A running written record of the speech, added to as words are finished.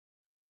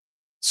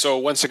So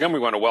once again, we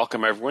want to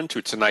welcome everyone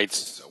to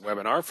tonight's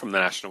webinar from the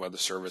National Weather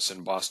Service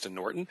in Boston,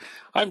 Norton.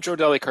 I'm Joe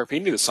Deli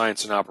Carpini, the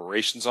Science and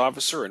Operations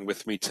Officer, and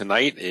with me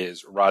tonight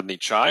is Rodney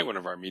Chai, one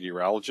of our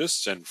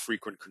meteorologists and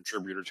frequent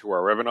contributor to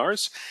our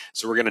webinars.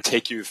 So we're going to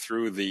take you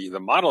through the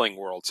modeling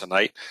world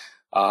tonight.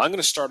 I'm going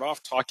to start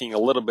off talking a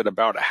little bit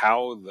about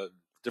how the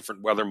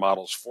different weather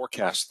models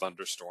forecast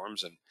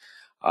thunderstorms, and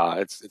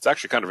it's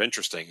actually kind of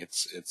interesting.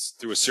 It's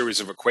through a series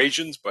of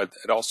equations, but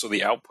it also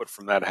the output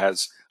from that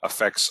has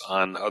effects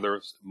on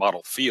other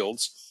model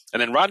fields.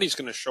 And then Rodney's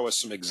going to show us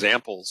some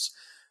examples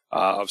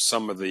of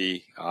some of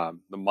the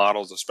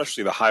models,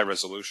 especially the high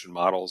resolution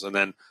models. And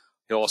then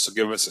he'll also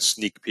give us a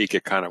sneak peek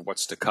at kind of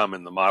what's to come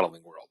in the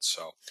modeling world.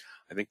 So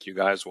I think you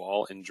guys will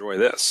all enjoy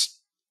this.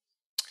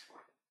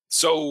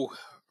 So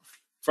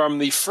from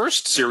the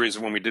first series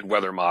when we did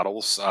weather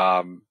models,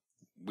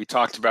 we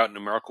talked about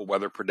numerical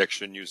weather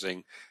prediction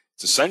using,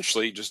 it's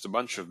essentially just a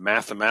bunch of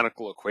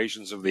mathematical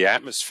equations of the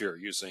atmosphere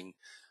using,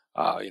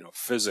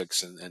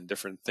 physics and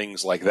different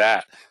things like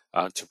that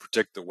to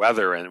predict the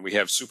weather. And we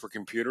have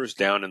supercomputers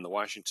down in the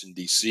Washington,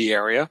 D.C.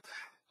 area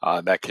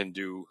that can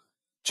do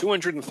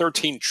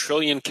 213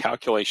 trillion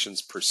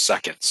calculations per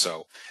second.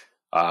 So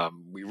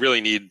we really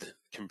need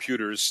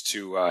computers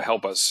to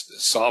help us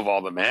solve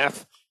all the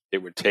math.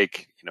 It would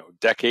take,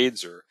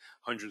 decades or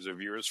hundreds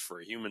of years for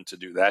a human to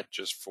do that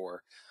just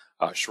for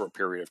a short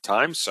period of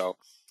time. So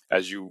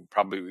as you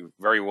probably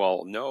very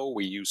well know,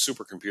 we use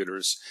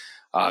supercomputers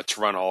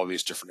to run all of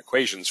these different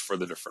equations for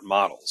the different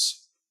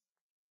models.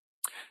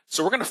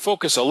 So we're going to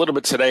focus a little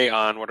bit today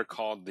on what are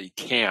called the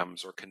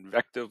CAMs, or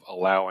convective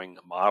allowing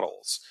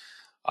models.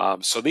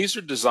 So these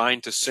are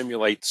designed to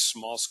simulate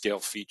small-scale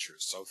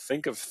features. So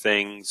think of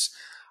things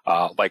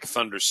like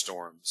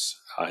thunderstorms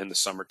in the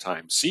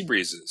summertime, sea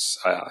breezes,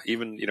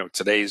 even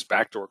today's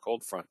backdoor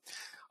cold front.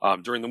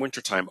 During the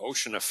wintertime,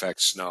 ocean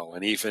effect snow,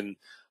 and even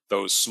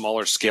those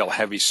smaller scale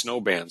heavy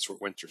snow bands with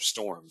winter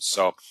storms.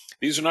 So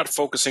these are not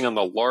focusing on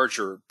the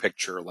larger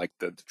picture like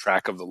the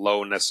track of the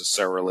low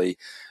necessarily,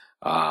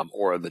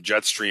 or the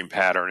jet stream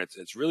pattern.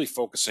 It's really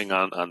focusing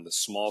on the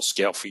small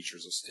scale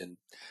features in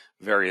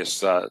various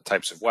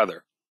types of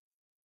weather.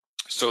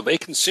 So they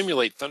can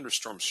simulate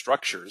thunderstorm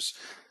structures.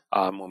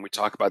 When we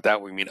talk about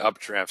that, we mean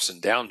updrafts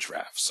and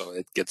downdrafts, so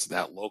it gets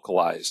that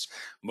localized.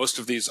 Most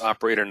of these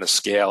operate on a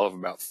scale of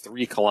about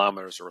 3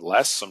 kilometers or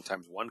less,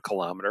 sometimes 1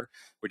 kilometer,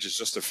 which is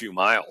just a few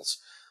miles,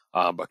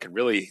 but can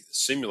really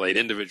simulate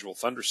individual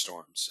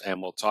thunderstorms. And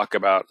we'll talk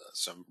about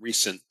some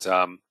recent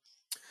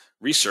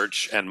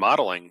research and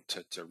modeling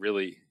to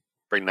really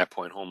bring that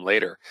point home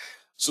later.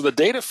 So the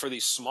data for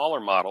these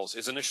smaller models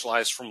is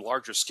initialized from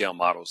larger scale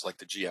models like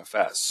the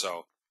GFS.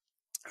 So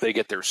they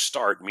get their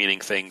start, meaning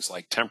things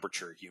like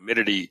temperature,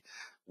 humidity,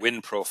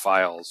 wind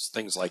profiles,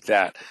 things like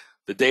that.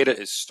 The data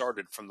is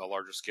started from the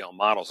larger scale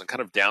models and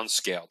kind of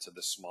downscale to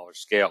the smaller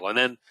scale. And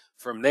then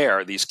from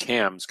there, these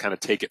CAMs kind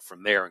of take it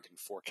from there and can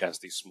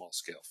forecast these small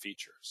scale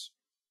features.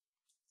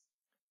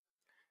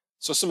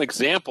 So some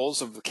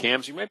examples of the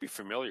CAMs, you might be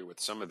familiar with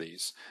some of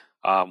these.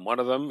 One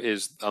of them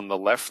is on the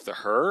left, the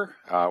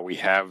HRRR. We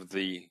have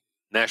the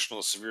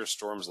National Severe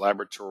Storms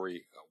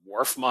Laboratory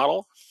WRF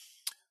model,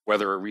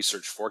 weather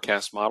research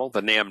forecast model,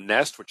 the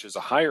NAM-NEST, which is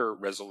a higher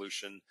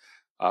resolution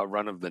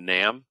run of the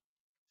NAM.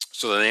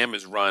 So the NAM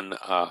is run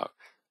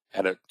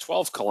at a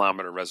 12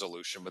 kilometer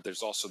resolution, but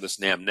there's also this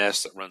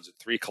NAM-NEST that runs at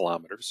 3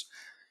 kilometers.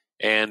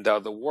 And the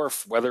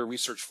WRF, Weather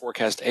Research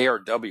Forecast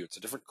ARW, it's a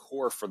different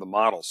core for the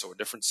model, so a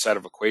different set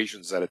of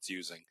equations that it's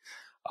using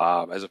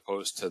as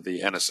opposed to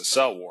the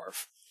NSSL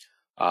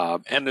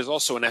WRF. And there's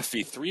also an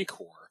FV3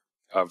 core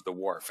of the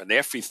WRF, and the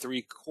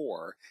FV3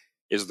 core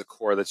is the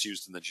core that's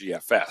used in the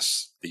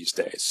GFS these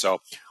days. So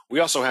we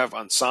also have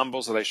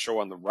ensembles that I show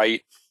on the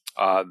right.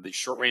 The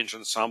short-range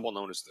ensemble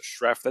known as the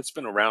SHREF, that's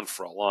been around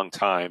for a long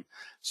time,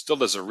 still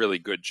does a really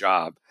good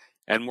job.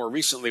 And more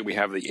recently, we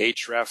have the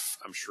HREF.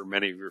 I'm sure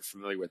many of you are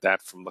familiar with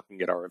that from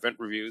looking at our event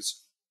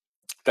reviews.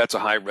 That's a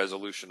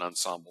high-resolution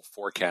ensemble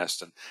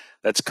forecast, and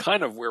that's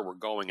kind of where we're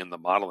going in the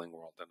modeling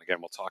world. And again,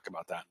 we'll talk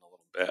about that in a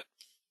little bit.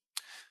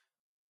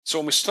 So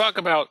when we talk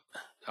about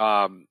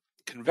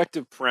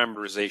convective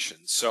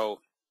parameterization, so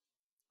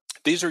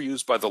these are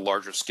used by the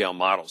larger scale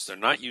models. They're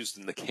not used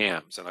in the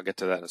CAMs, and I'll get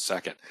to that in a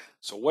second.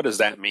 So what does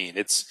that mean?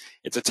 It's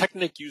a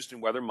technique used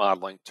in weather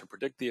modeling to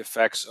predict the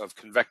effects of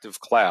convective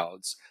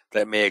clouds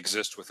that may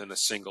exist within a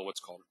single what's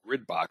called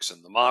grid box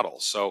in the model.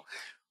 So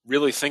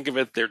really think of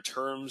it, they're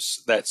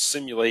terms that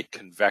simulate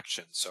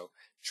convection. So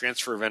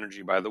transfer of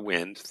energy by the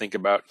wind. Think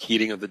about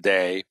heating of the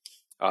day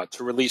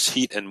to release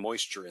heat and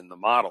moisture in the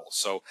model.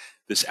 So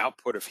this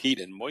output of heat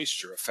and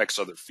moisture affects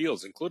other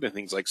fields, including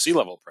things like sea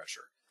level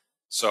pressure.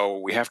 So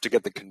we have to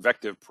get the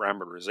convective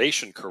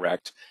parameterization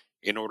correct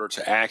in order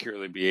to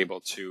accurately be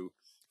able to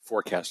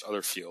forecast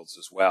other fields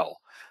as well.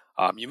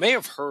 You may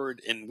have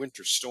heard in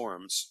winter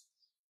storms,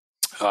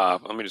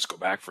 let me just go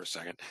back for a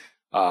second.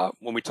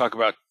 when we talk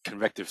about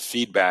convective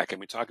feedback, and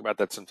we talk about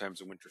that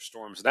sometimes in winter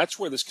storms, that's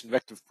where this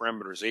convective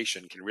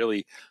parameterization can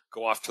really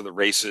go off to the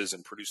races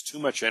and produce too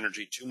much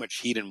energy, too much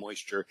heat and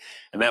moisture,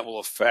 and that will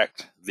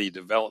affect the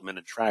development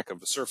and track of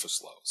the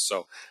surface lows.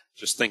 So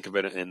just think of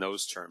it in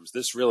those terms.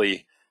 This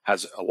really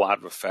has a lot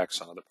of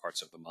effects on other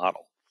parts of the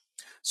model.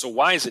 So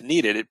why is it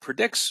needed? It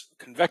predicts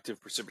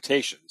convective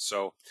precipitation.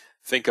 So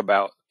think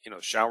about,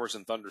 showers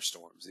and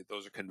thunderstorms.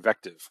 Those are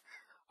convective.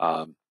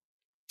 Um,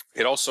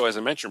 it also, as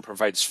I mentioned,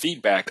 provides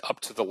feedback up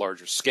to the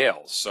larger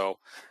scales. So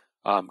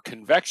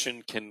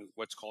convection can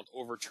what's called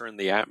overturn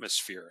the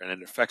atmosphere, and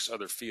it affects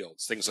other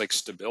fields, things like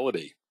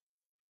stability,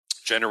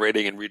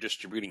 generating and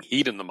redistributing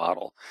heat in the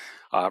model,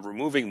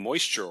 removing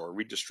moisture or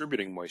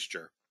redistributing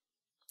moisture,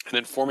 and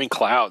then forming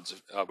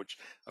clouds, which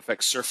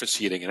affects surface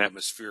heating and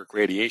atmospheric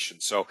radiation.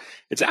 So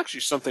it's actually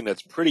something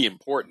that's pretty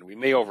important. We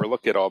may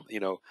overlook it all,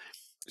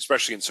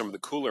 especially in some of the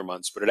cooler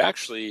months, but it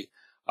actually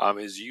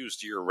is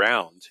used year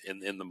round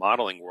in the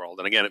modeling world.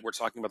 And again, we're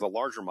talking about the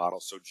larger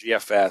models. So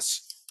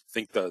GFS,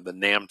 think the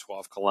NAM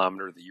 12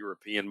 kilometer, the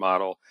European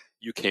model,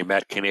 UK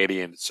Met,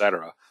 Canadian, et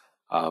cetera.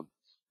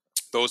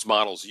 Those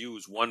models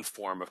use one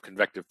form of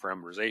convective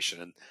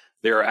parameterization. And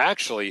there are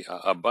actually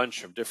a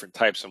bunch of different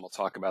types, and we'll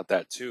talk about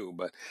that too.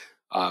 But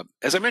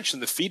as I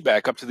mentioned, the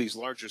feedback up to these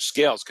larger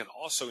scales can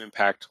also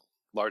impact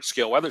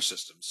large-scale weather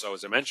systems. So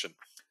as I mentioned,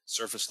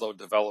 surface load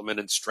development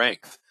and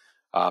strength,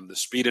 the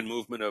speed and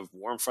movement of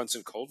warm fronts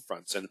and cold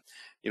fronts, and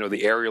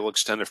the areal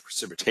extent of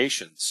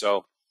precipitation.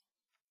 So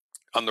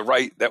on the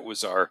right, that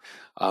was our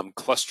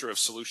cluster of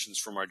solutions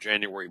from our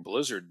January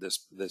blizzard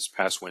this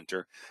past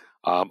winter.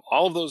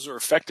 All of those are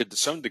affected to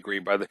some degree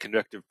by the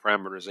convective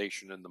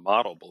parameterization in the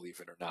model,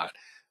 believe it or not,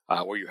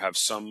 where you have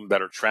some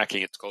that are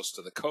tracking it close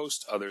to the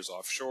coast, others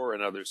offshore,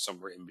 and others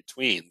somewhere in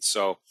between.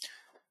 So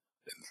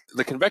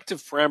the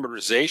convective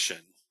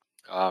parameterization,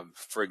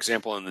 for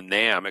example, in the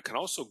NAM, it can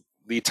also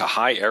lead to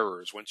high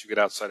errors once you get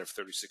outside of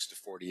 36 to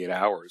 48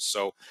 hours.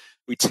 So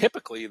we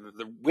typically,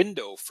 the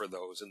window for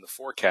those in the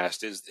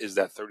forecast is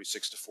that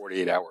 36 to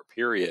 48 hour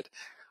period.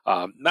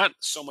 Not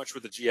so much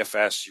with the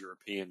GFS,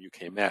 European,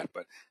 UK Met,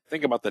 but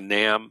think about the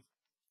NAM,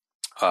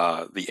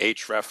 the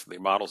HREF, the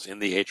models in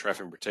the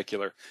HREF in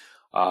particular.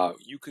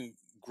 You can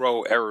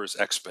grow errors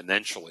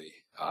exponentially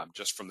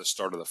just from the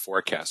start of the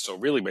forecast. So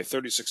really by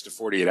 36 to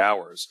 48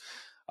 hours,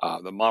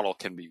 the model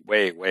can be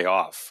way, way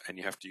off, and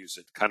you have to use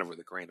it kind of with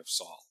a grain of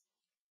salt.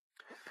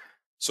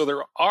 So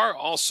there are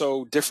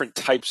also different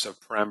types of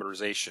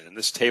parameterization, and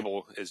this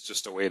table is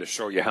just a way to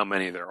show you how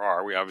many there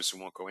are. We obviously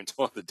won't go into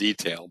all the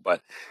detail,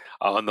 but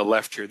on the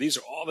left here, these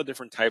are all the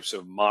different types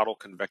of model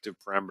convective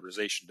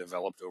parameterization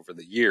developed over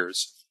the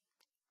years,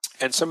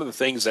 and some of the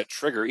things that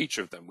trigger each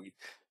of them.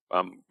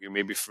 You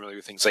may be familiar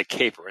with things like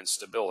CAPER,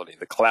 instability,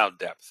 the cloud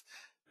depth,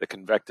 the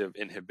convective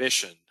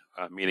inhibition,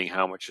 meaning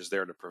how much is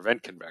there to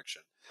prevent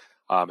convection,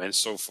 and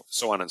so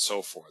on and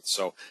so forth.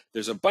 So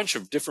there's a bunch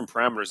of different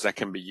parameters that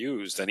can be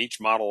used, and each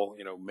model,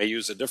 may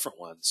use a different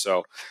one.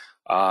 So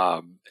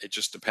it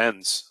just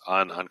depends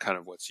on kind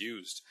of what's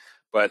used.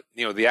 But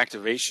the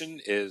activation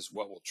is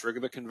what will trigger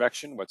the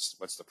convection.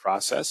 What's the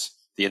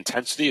process? The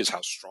intensity is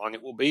how strong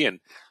it will be, and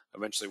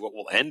eventually what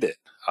will end it.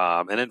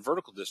 And then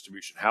vertical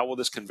distribution. How will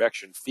this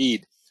convection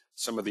feed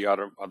some of the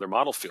other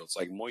model fields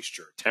like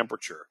moisture,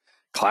 temperature,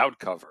 cloud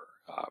cover,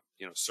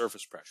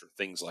 surface pressure,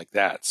 things like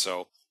that.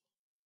 So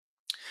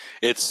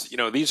it's,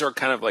 these are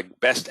kind of like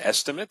best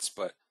estimates,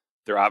 but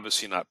they're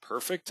obviously not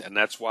perfect. And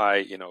that's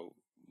why,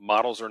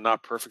 models are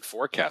not perfect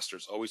forecasts.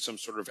 There's always some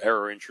sort of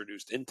error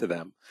introduced into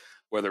them,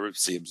 whether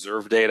it's the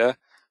observed data,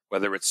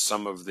 whether it's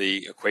some of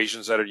the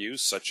equations that are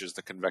used, such as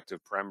the convective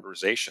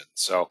parameterization.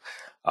 So,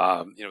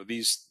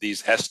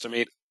 these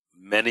estimate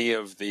many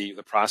of the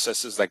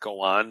processes that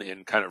go on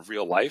in kind of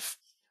real life.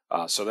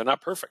 So they're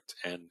not perfect.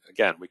 And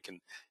again,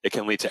 it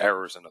can lead to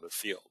errors in other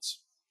fields.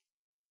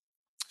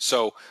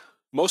 So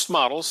most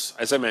models,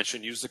 as I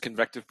mentioned, use the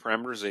convective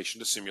parameterization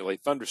to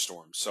simulate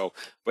thunderstorms. So,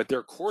 but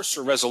their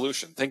coarser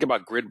resolution, think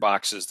about grid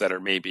boxes that are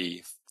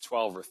maybe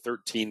 12 or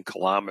 13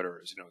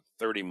 kilometers,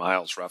 30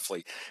 miles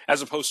roughly,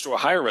 as opposed to a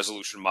higher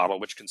resolution model,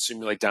 which can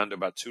simulate down to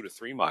about 2 to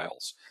 3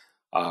 miles.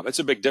 It's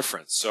a big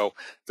difference. So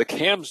the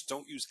CAMs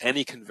don't use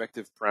any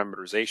convective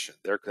parameterization.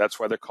 That's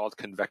why they're called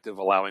convective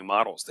allowing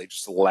models. They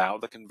just allow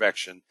the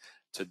convection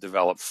to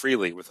develop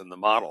freely within the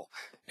model.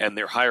 And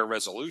their higher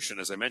resolution,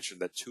 as I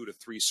mentioned, that 2 to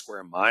 3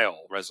 square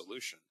mile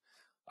resolution,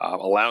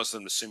 allows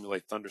them to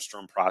simulate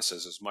thunderstorm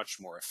processes much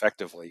more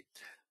effectively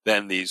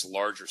than these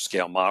larger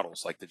scale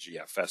models like the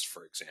GFS,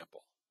 for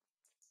example.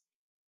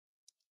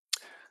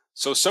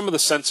 So some of the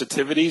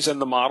sensitivities in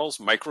the models,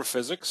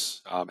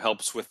 microphysics,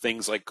 helps with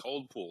things like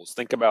cold pools.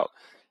 Think about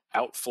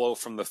outflow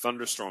from the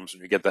thunderstorms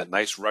when you get that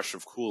nice rush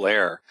of cool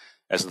air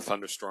as the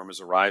thunderstorm is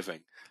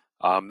arriving.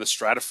 The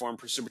stratiform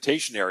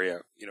precipitation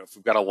area, if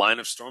we've got a line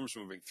of storms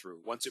moving through,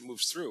 once it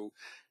moves through,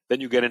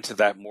 then you get into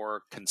that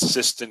more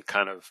consistent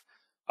kind of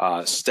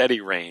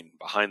steady rain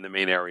behind the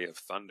main area of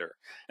thunder.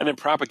 And then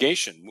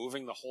propagation,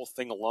 moving the whole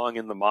thing along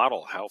in the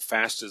model. How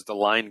fast is the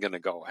line going to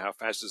go? How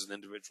fast is an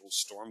individual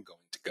storm going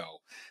to go?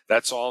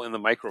 That's all in the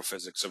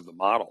microphysics of the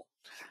model.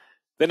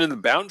 Then in the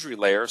boundary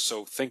layer,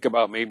 so think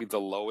about maybe the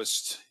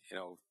lowest,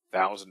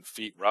 1,000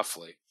 feet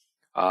roughly.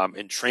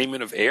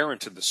 Entrainment of air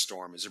into the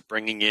storm. Is it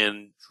bringing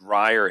in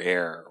drier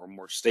air or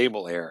more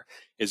stable air?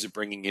 Is it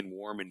bringing in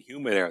warm and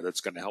humid air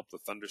that's going to help the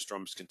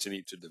thunderstorms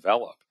continue to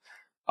develop?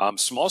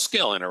 Small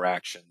scale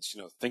interactions,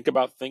 think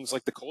about things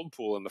like the cold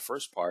pool in the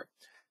first part.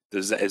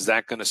 Is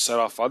that going to set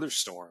off other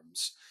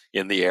storms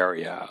in the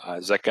area?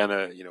 Is that going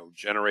to,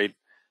 generate,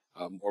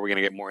 or are we going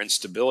to get more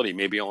instability?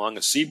 Maybe along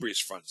a sea breeze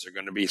front, is there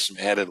going to be some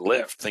added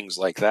lift, things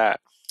like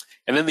that?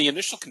 And then the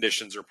initial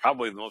conditions are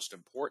probably the most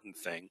important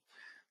thing.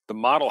 The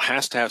model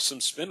has to have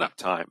some spin up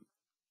time.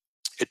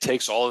 It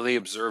takes all of the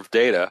observed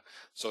data.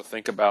 So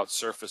think about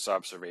surface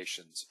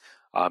observations.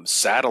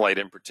 Satellite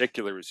in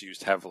particular is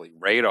used heavily,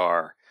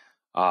 radar,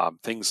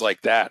 things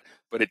like that.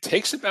 But it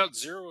takes about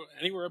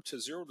anywhere up to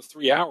 0 to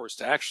 3 hours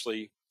to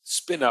actually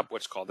spin up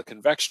what's called the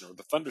convection or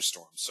the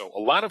thunderstorm. So a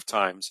lot of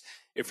times,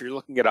 if you're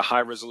looking at a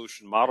high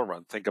resolution model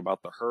run, think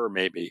about the HRRR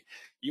maybe,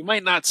 you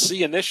might not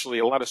see initially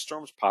a lot of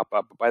storms pop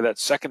up, but by that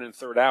second and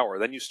third hour,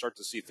 then you start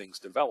to see things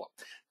develop.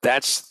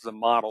 That's the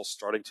model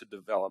starting to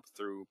develop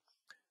through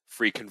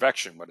free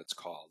convection, what it's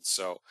called.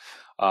 So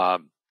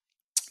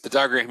the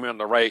diagram on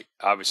the right,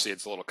 obviously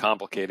it's a little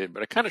complicated,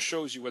 but it kind of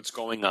shows you what's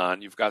going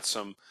on. You've got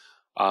some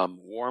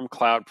warm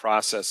cloud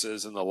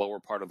processes in the lower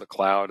part of the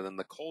cloud, and then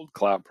the cold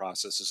cloud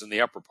processes in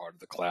the upper part of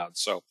the cloud.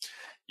 So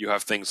you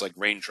have things like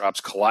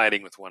raindrops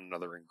colliding with one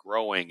another and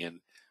growing, and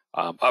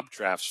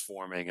updrafts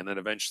forming, and then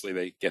eventually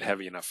they get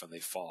heavy enough and they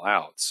fall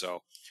out.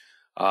 So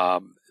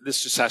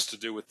this just has to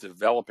do with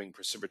developing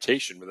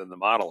precipitation within the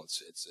model.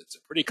 It's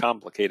a pretty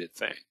complicated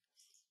thing.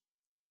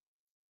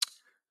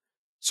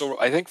 So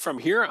I think from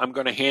here, I'm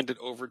going to hand it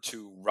over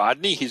to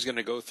Rodney. He's going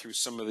to go through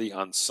some of the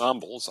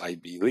ensembles, I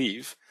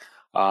believe.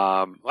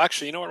 Well,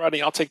 actually, you know what,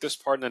 Rodney? I'll take this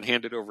part and then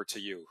hand it over to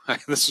you.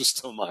 This is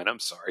still mine. I'm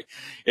sorry.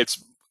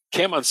 It's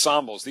CAM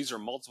ensembles. These are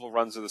multiple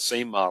runs of the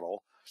same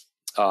model.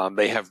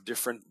 They have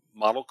different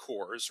model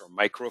cores or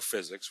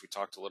microphysics. We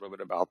talked a little bit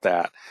about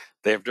that.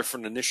 They have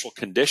different initial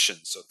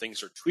conditions, so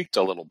things are tweaked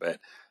a little bit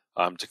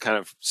to kind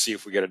of see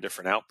if we get a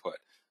different output.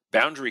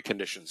 Boundary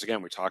conditions,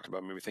 again, we talked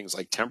about maybe things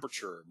like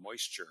temperature,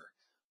 moisture,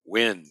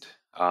 wind,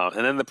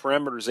 and then the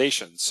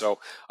parameterization. So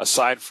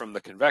aside from the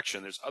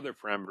convection, there's other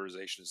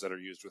parameterizations that are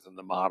used within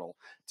the model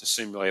to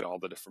simulate all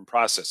the different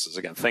processes.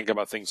 Again, think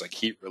about things like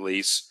heat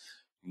release,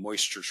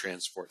 moisture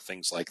transport,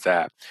 things like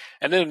that.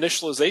 And then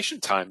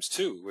initialization times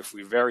too. If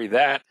we vary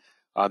that,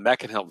 that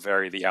can help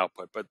vary the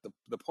output. But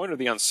the point of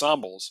the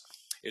ensembles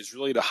is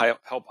really to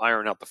help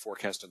iron out the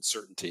forecast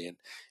uncertainty. And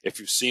if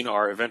you've seen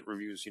our event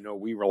reviews,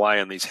 we rely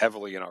on these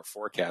heavily in our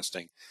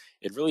forecasting.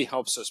 It really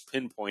helps us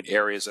pinpoint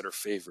areas that are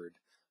favored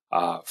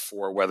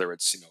for whether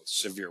it's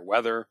severe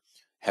weather,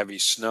 heavy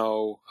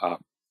snow,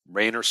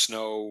 rain or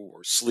snow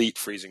or sleet,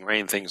 freezing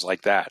rain, things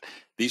like that.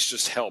 These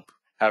just help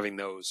having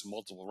those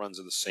multiple runs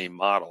of the same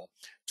model,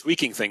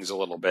 tweaking things a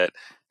little bit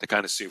to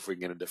kind of see if we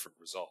can get a different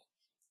result.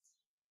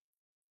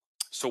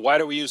 So why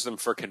do we use them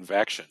for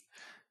convection?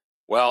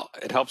 Well,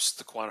 it helps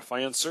to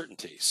quantify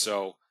uncertainty.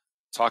 So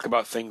talk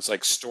about things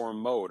like storm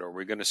mode. Are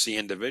we going to see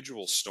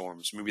individual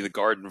storms, maybe the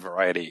garden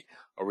variety?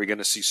 Are we going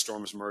to see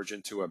storms merge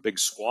into a big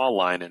squall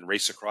line and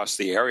race across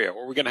the area?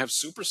 Or are we going to have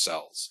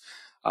supercells?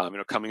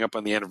 Coming up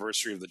on the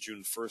anniversary of the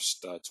June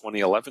 1st,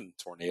 2011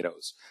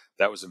 tornadoes.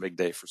 That was a big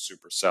day for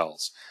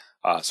supercells.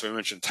 So we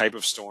mentioned type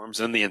of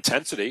storms and the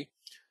intensity.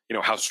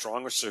 How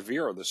strong or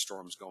severe are the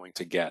storms going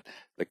to get?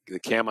 The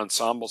CAM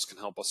ensembles can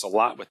help us a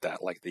lot with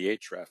that, like the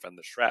HREF and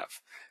the SHREF.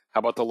 How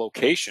about the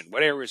location?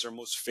 What areas are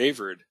most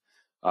favored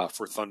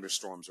for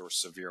thunderstorms or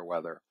severe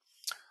weather?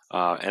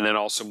 And then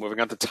also moving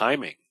on to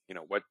timing.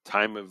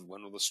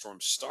 When will the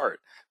storms start?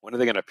 When are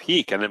they going to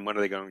peak? And then when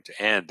are they going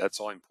to end? That's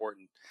all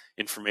important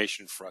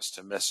information for us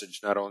to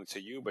message not only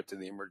to you, but to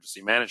the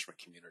emergency management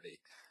community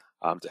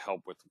to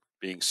help with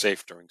being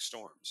safe during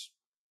storms.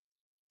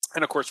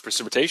 And of course,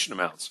 precipitation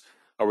amounts.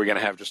 Are we going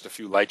to have just a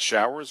few light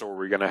showers, or are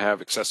we going to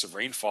have excessive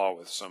rainfall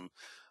with some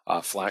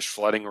flash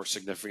flooding or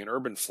significant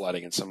urban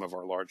flooding in some of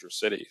our larger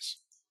cities?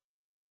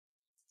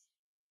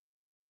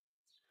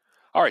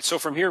 All right, so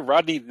from here,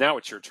 Rodney, now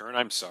it's your turn.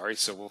 I'm sorry,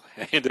 so we'll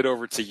hand it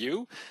over to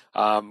you.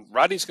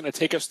 Rodney's going to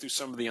take us through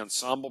some of the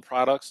ensemble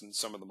products and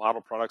some of the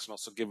model products, and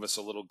also give us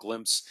a little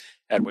glimpse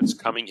at what's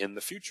coming in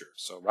the future.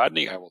 So,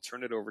 Rodney, I will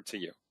turn it over to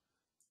you.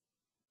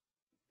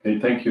 Okay,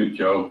 thank you,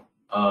 Joe.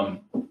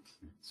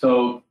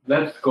 So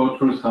let's go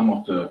through some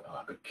of the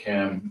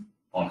CAM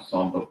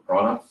ensemble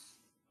products.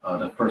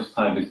 The first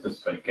type is the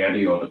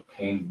spaghetti or the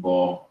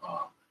paintball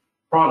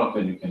product,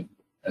 and you can,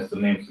 as the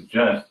name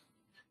suggests,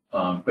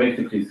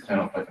 basically it's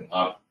kind of like an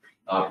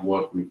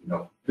artwork with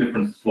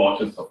different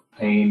splotches of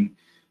paint,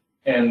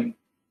 and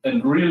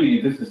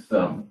really this is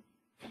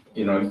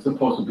it's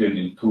supposed to be an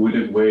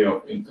intuitive way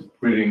of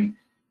interpreting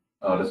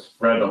the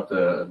spread of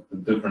the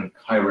different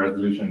high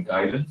resolution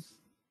guidance.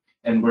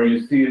 And where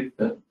you see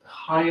the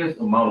highest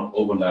amount of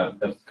overlap,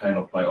 that's kind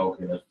of like,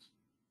 okay, that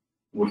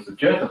would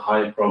suggest a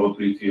higher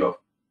probability of,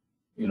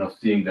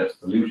 seeing that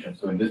solution.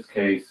 So in this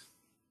case,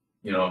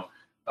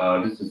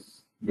 this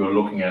is, you're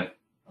looking at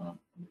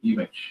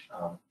image,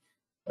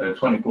 a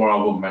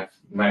 24-hour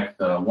max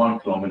 1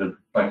 kilometer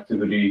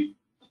reflectivity,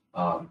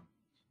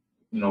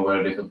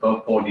 where there's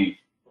above 40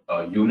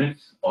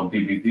 units or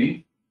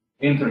dBd,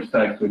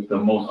 intersects with the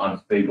most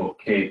unstable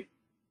cape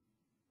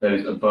that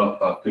is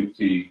above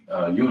 50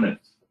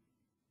 units.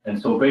 And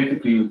so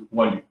basically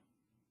what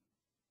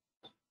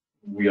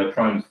we are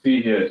trying to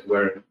see here is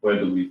where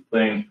do we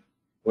think,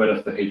 where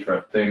does the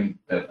HRF think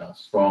that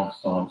strong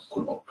storms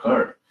could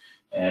occur?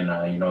 And,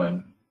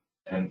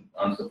 and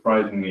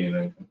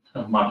unsurprisingly,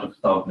 much of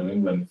South New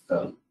England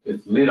is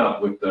lit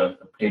up with the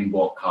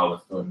paintball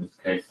colors. So in this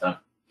case,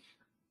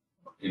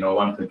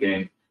 once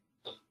again,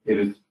 it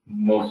is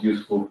most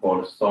useful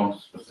for the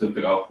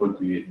storm-specific output,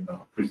 be it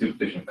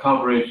precipitation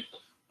coverage,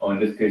 or in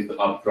this case, the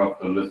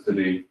updraft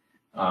velocity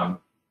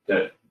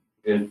that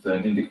is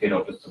an indicator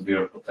of the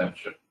severe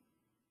potential.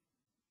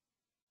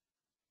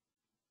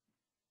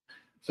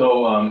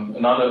 So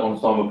another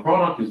Ensemble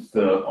product is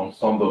the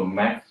Ensemble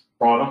Max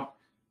product.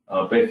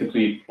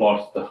 Basically, it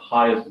plots the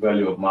highest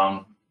value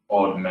among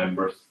all the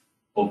members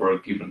over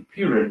a given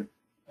period,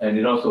 and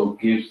it also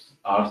gives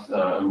us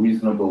a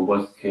reasonable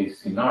worst-case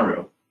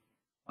scenario.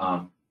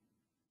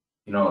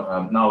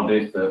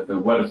 Nowadays the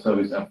Weather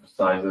Service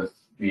emphasizes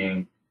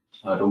being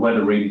the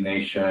weather ready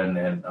nation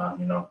and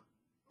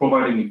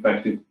providing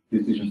effective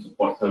decision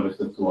support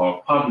services to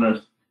our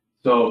partners.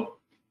 So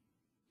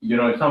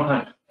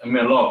sometimes, a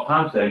lot of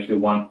times they actually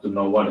want to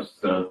know what is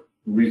the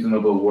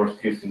reasonable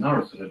worst case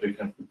scenario so that they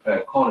can prepare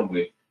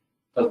accordingly.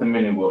 Doesn't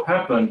mean it will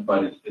happen,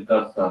 but it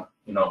does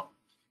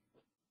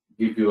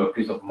give you a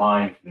peace of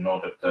mind,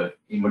 that the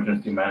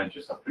emergency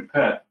managers are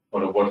prepared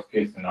for the worst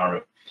case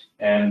scenario.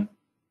 And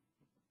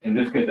in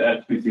this case, the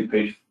SPC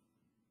page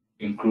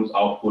includes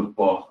output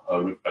for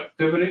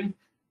reflectivity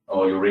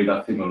or your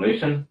radar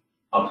simulation,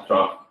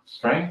 updraft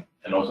strength,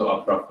 and also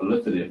updraft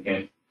velocity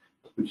again,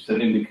 which is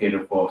an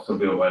indicator for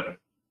severe weather.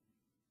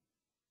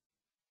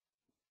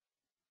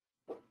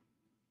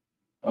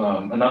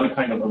 Another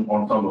kind of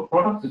Ensemble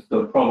product is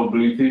the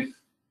probabilities,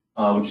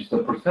 which is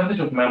the percentage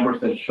of members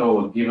that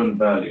show a given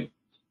value.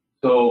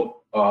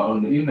 So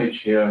on the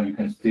image here, you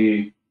can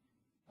see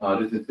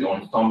this is the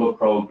Ensemble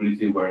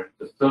probability where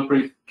the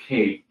surface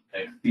K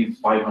exceeds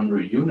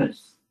 500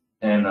 units.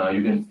 And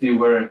you can see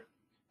where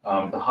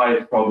the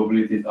highest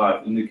probabilities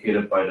are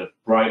indicated by the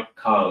bright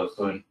colors.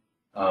 So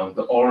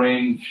the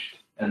orange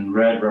and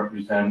red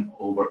represent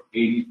over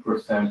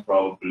 80%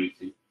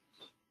 probability.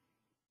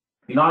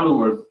 In other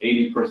words,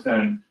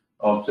 80%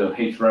 of the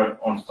HREF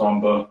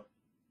Ensemble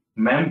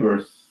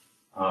members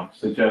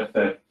suggest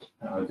that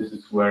this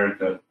is where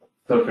the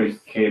surface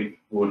cape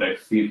would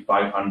exceed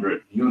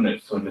 500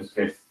 units. So in this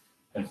case,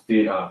 you can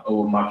see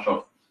over much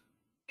of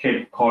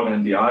Cape Cod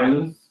and the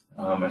islands,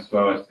 as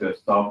well as the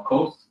South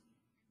Coast.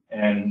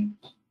 And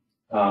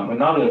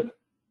another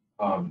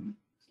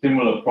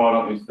similar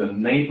product is the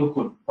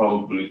neighborhood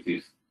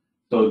probabilities.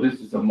 So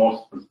this is a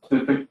more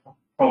specific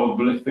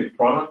probabilistic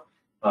product.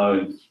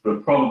 It's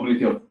the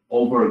probability of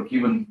over a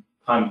given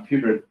time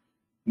period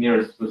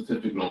near a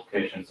specific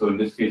location. So in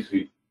this case,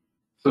 think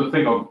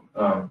of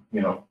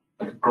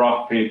like a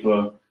graph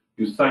paper.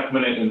 You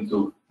segment it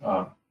into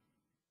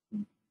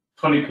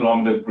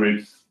 20-kilometer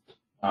grids.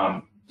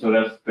 So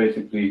that's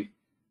basically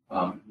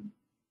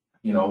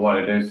what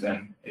it is,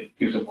 and it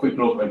gives a quick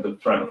look at the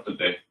threat of the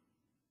day.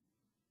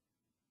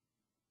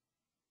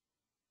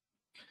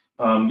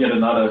 Yet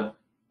another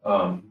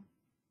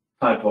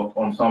type of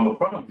Ensemble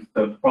product is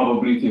the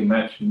probability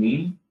match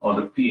mean, or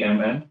the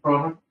PMM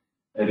product.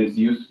 It is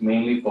used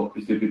mainly for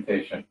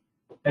precipitation.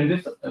 And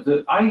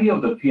the idea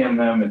of the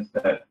PMM is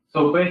that,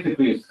 so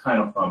basically it's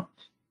kind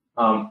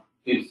of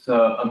it's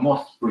a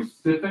more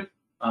specific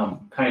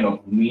kind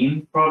of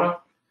mean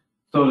product.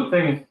 So the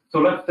thing is, so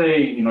let's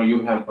say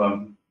you have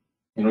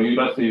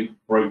let's say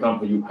for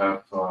example you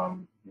have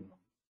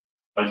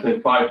let's say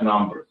 5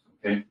 numbers,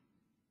 okay?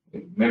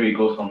 Maybe it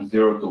goes from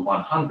 0 to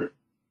 100.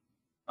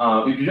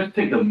 If you just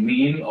take the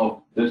mean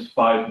of these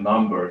 5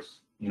 numbers,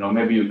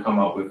 maybe you come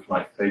up with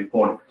like say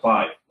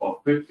 45 or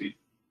 50.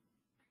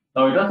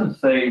 Now it doesn't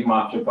say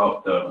much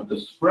about the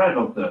spread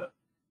of the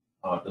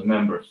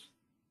members.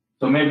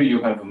 So maybe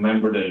you have a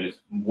member that is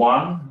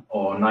 1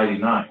 or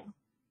 99,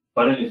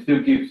 but then it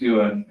still gives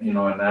you an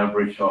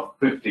average of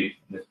 50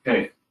 in this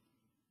case.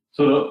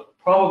 So the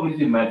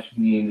probability match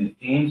mean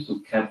aims to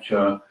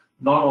capture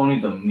not only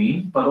the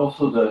mean but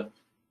also the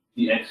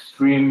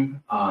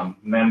extreme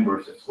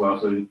members as well.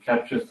 So it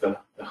captures the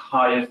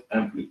highest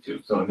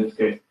amplitude. So in this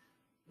case,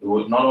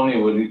 not only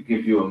will it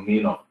give you a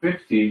mean of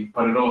 50,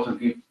 but it also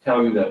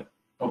tell you that,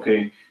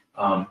 okay,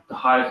 the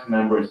highest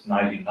member is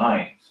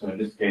 99. So in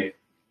this case,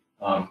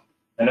 and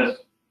that's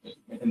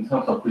in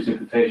terms of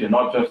precipitation,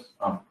 not just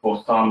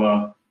for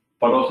summer,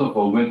 but also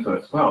for winter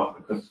as well,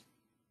 because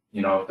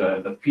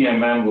the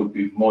PMM would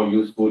be more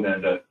useful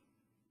than the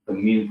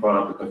mean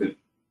product, because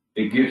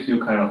it gives you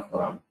kind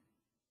of,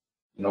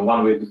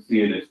 one way to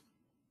see it is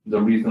the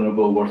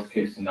reasonable worst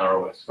case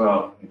scenario as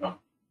well,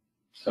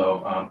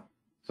 So,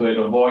 so it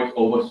avoids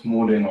over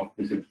smoothing of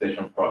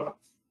precipitation products.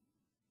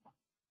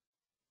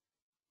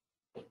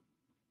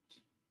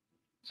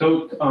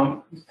 So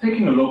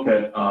taking a look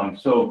at,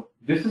 so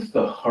this is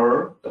the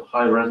HER, the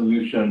high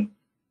resolution,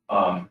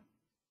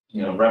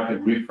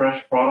 rapid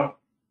refresh product.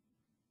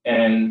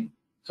 And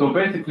so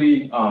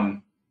basically,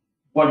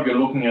 what you're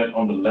looking at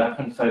on the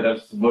left-hand side,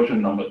 that's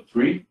version number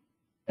 3.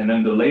 And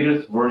then the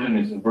latest version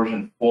is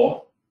version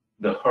 4,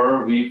 the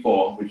HER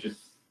V4, which is,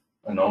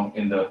 in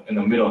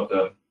the middle of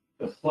the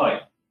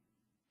slide.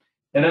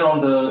 And then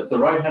on the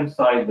right-hand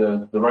side,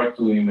 the right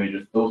two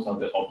images, those are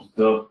the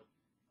observed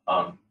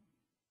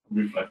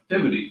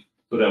reflectivity.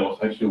 So that was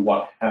actually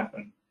what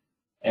happened.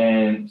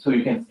 And so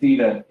you can see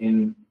that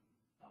in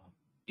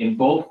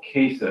both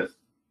cases,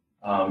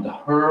 the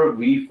HER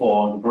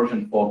V4, the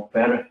version 4,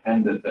 better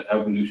handled the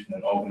evolution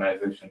and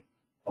organization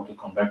of the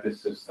convective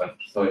system.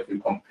 So if you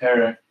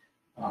compare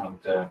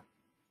the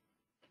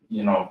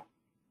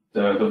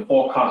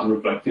forecast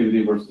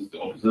reflectivity versus the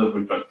observed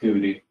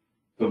reflectivity,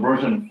 the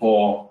version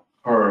 4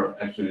 HER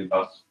actually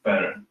does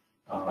better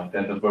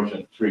than the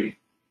version 3.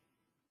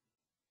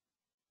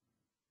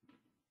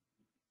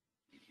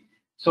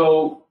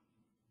 So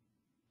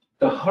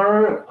the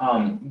HER,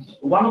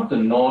 one of the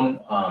known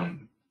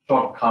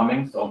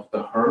shortcomings of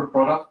the HER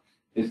product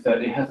is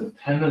that it has a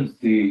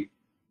tendency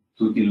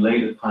to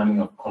delay the timing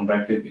of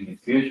convective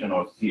initiation,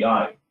 or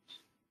CI.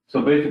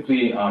 So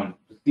basically, the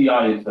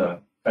CI is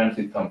a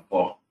fancy term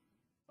for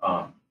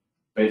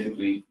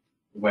basically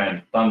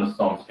when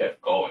thunderstorms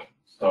get going.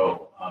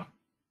 So,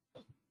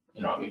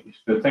 if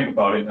you think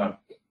about it,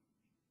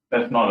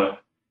 that's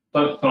not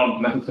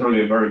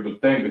necessarily a very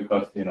good thing,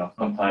 because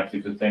sometimes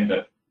if you think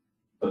that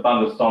the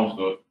thunderstorms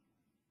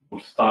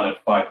would start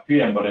at 5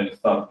 p.m. but then it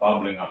starts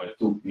bubbling up at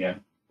 2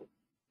 p.m.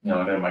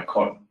 That might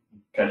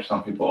catch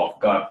some people off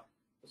guard.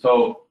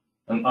 So,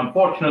 and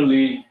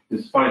unfortunately,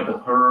 despite the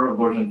HER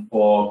version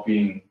 4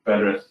 being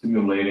better at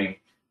simulating,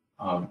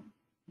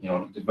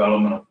 the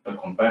development of the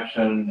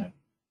convection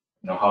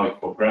and how it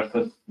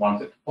progresses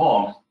once it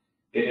forms,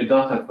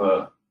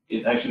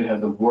 it actually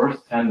has a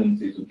worse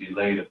tendency to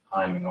delay the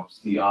timing of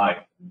CI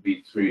and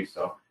V3.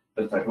 So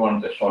that's like one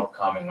of the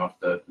shortcomings of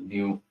the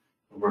new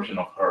version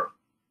of HER.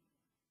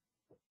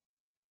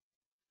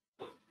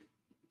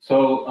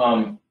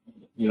 So,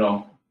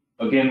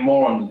 again,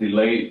 more on the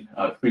delayed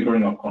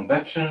triggering of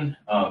convection.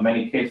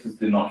 Many cases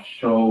did not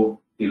show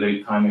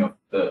delayed timing of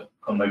the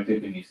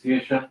convective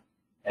initiation.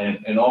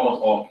 And in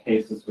almost all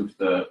cases with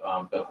the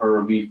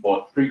HER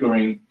V4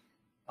 triggering,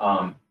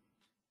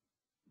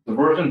 the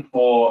version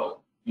 4,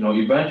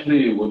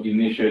 eventually it would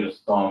initiate the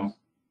storms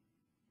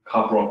a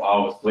couple of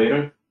hours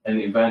later,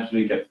 and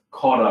eventually get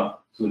caught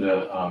up to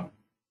the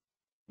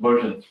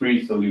version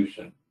 3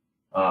 solution.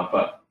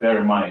 But bear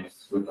in mind,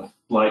 it's with a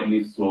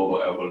slightly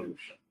slower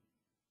evolution.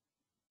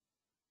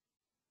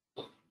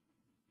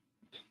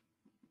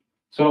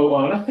 So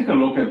let's take a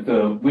look at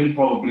the wind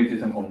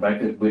probabilities and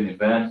convective wind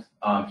events.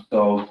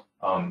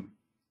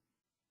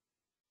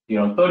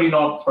 30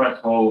 knot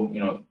threshold,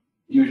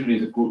 usually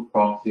is a good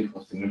proxy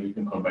for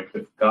significant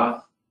convective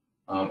gas,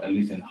 at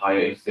least in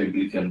higher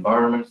instability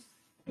environments.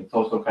 It's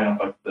also kind of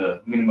like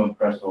the minimum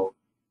threshold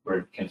where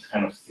you can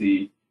kind of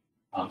see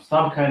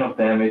some kind of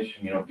damage,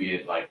 be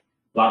it like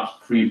large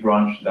tree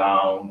branch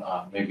down,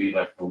 maybe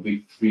like a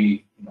weak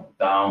tree,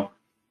 down,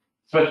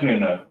 especially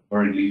in a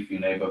very leafy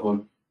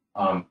neighborhood.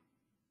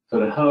 So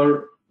the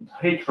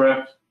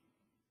HREF,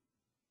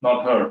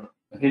 the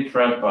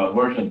HREF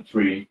version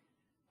 3,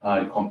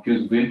 it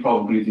computes wind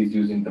probabilities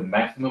using the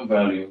maximum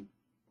value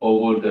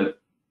over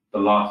the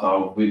last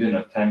hour within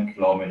a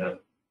 10-kilometer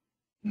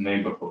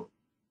neighborhood.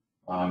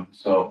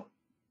 So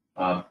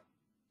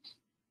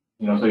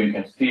you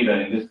can see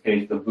that in this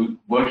case, the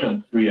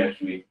version 3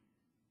 actually,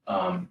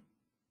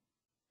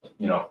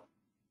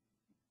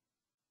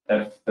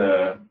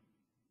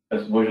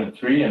 that's version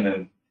 3, and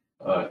then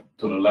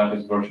to the left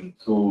is version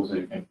 2, so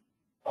you can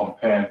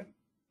compare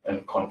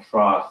and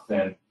contrast,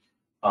 and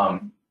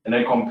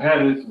then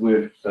compare this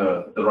with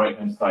the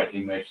right-hand side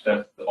image.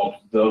 That's the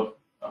observed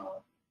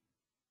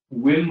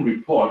wind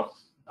reports.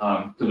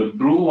 So the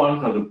blue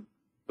ones are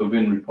the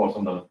wind reports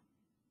on the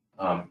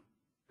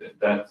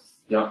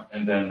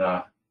and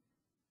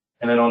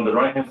then on the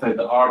right-hand side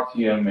the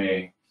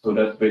RTMA. So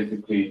that's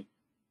basically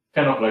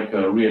kind of like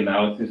a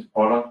reanalysis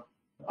product,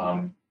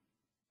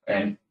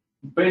 and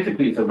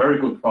basically it's a very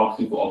good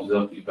proxy for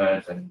observed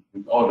events. And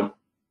with all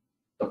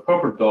the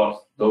purple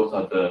dots, those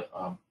are the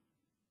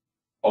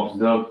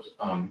observed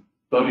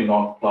 30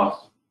 knot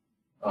plus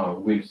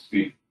wind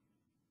speed.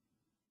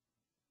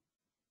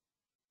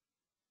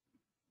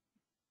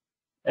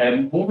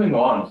 And moving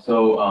on,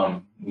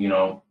 so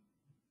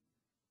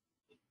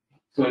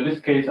so in this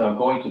case,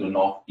 going to the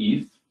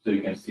northeast, so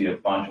you can see a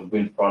bunch of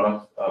wind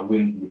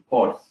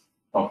reports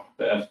of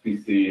the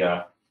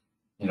SPC,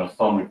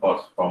 storm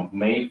reports from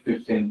May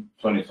 15,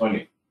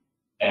 2020.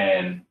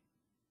 And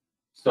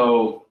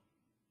so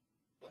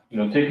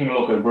taking a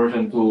look at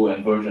version 2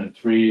 and version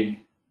 3,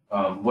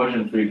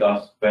 version 3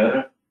 does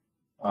better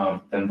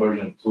than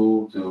version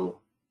 2 to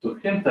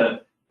hint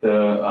that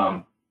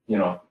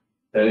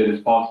that it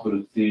is possible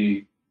to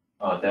see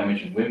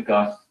damaging wind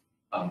gusts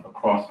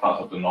across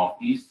parts of the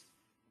Northeast.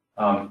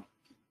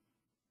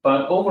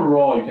 But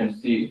overall, you can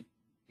see,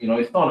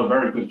 it's not a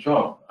very good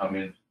job. I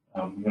mean,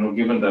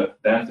 given the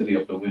density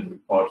of the wind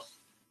reports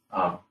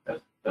that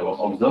was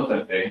observed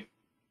that day,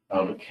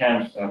 the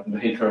CAMS, the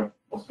HRF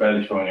was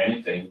barely showing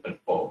anything even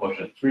for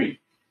version 3.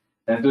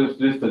 And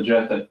this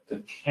suggests that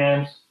the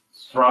CAMS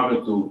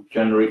struggle to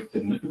generate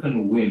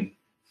significant wind,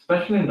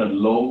 especially in the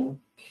low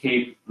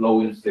Cape,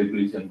 low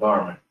instability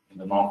environment in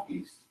the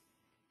Northeast.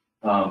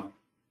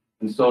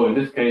 And so in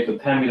this case, the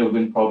 10-meter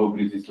wind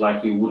probabilities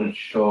likely wouldn't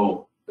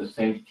show the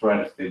same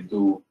threat as they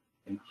do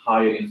in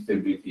higher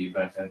instability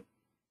events. And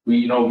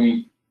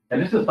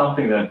and this is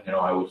something that,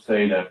 I would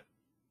say that,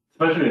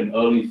 especially in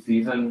early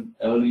season,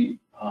 early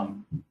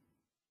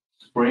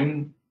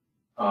spring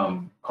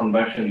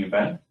convection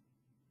events,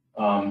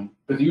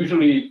 because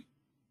usually,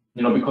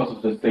 because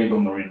of the stable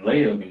marine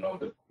layer,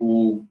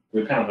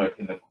 we're kind of like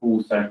in the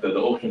cool sector, the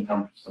ocean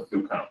temperatures are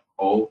still kind of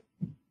cold.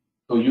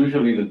 So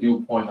usually the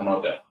dew points are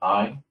not that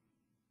high.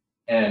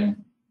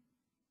 And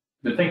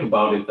to think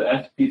about it, the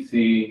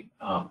SPC,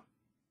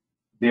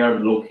 they are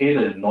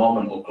located in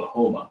Norman,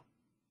 Oklahoma.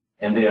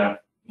 And they are,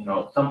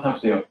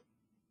 sometimes they are,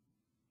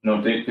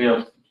 they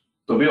are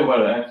severe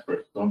weather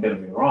experts, don't get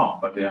me wrong,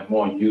 but they are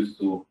more used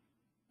to,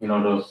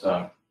 those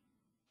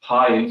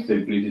high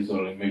instabilities,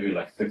 or maybe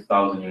like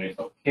 6,000 units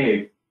of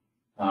Cape.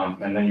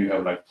 And then you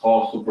have like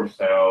tall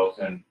supercells,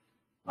 and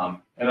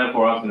then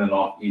for us in the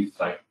Northeast,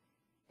 like,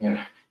 it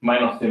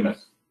might not seem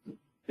as,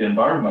 the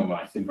environment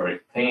might seem very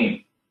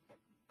tame,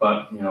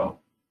 but, more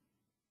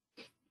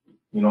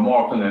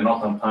often than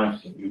not,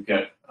 sometimes you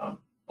get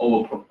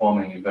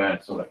overperforming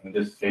events. So like in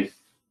this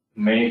case,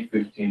 May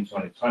 15,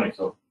 2020,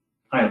 so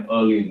kind of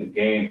early in the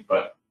game,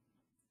 but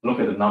look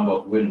at the number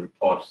of wind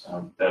reports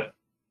that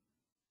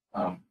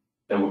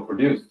were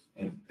produced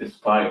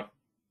despite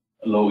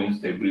a low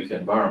instability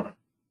environment.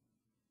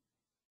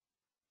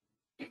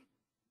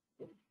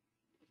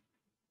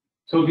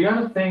 So the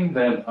other thing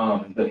that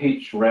the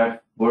HREF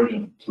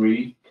version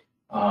 3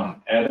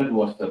 added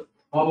was the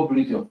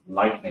probability of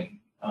lightning,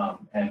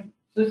 and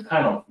this is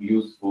kind of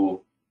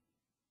useful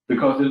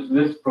because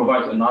this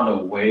provides another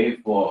way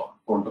for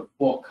the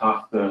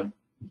forecaster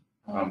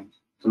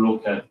to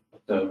look at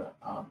the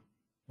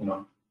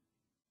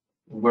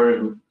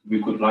where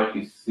we could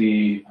likely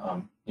see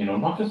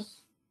not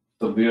just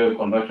severe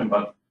convection,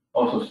 but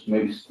also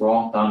maybe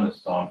strong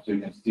thunderstorms. So you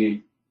can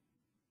see,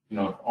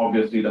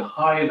 obviously the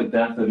higher the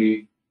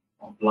density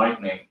of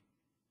lightning,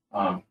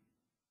 the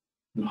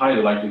higher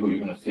the likelihood you're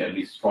going to see at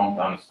least strong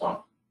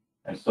thunderstorms.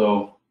 And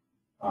so,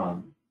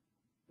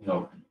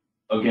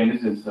 again,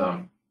 this is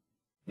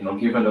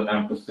given the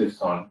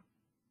emphasis on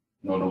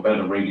the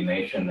better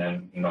radiation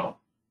and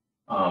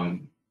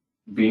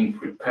being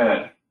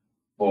prepared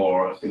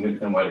for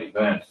significant weather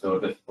events. So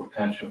there's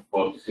potential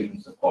for decision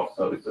support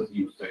services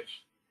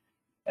usage.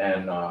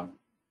 And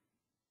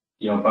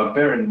but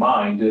bear in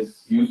mind, the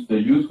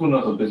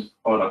usefulness of this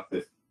product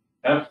is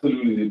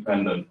absolutely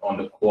dependent on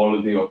the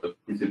quality of the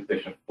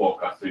precipitation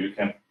forecast. So you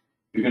can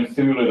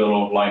simulate a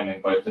lot of lightning,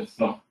 but if it's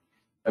not,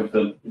 if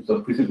the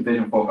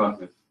precipitation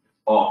forecast is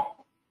off,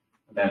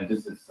 then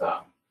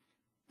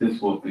this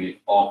will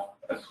be off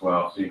as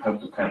well. So you have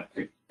to kind of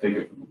take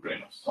it with a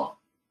grain of salt.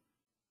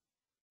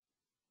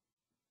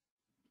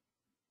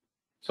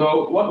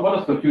 So what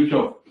does the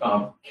future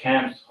of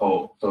CAMS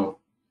hold? So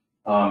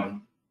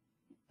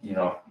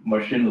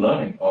machine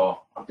learning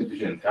or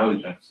artificial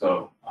intelligence.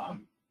 So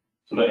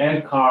so the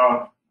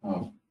NCAR,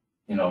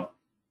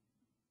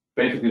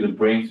 basically the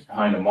brains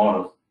behind the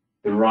models,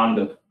 they run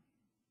the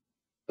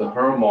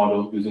HER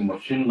model using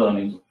machine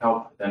learning to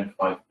help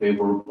identify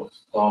favorable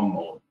storm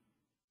mode.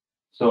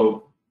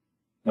 So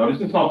now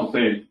this is not to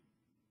say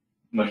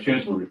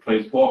machines will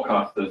replace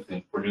forecasters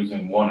in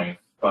producing warnings,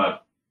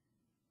 but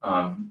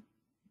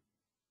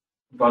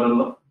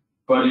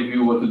if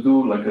you were to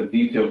do like a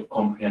detailed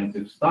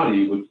comprehensive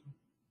study,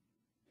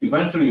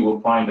 eventually you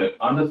will find that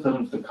under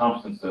certain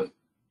circumstances,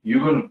 you're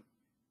going to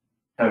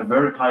have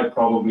very high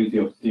probability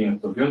of seeing a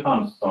severe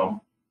thunderstorm,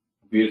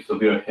 be it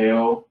severe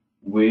hail,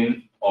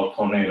 wind, or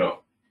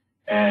tornado.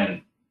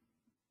 And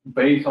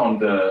based on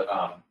the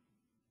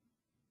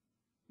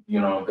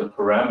the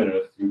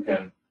parameters, you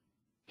can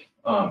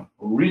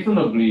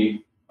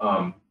reasonably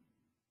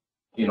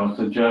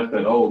suggest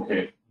that, oh,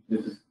 okay,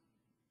 this is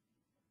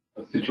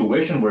a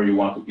situation where you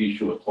want to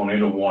issue a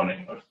tornado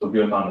warning or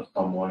severe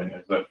thunderstorm warning,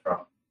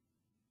 etc.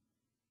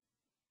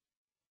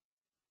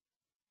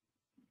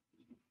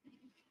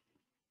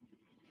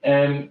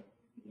 And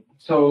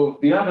so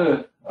the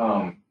other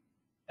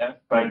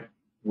aspect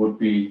would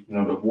be,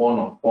 the warn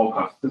on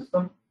forecast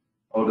system,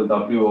 or the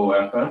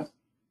WOFS.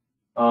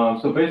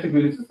 So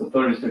basically, this is a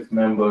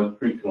 36-member,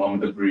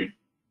 3-kilometer grid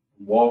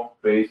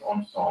WOF-based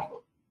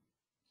ensemble.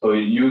 So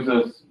it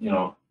uses,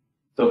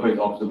 surface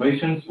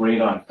observations,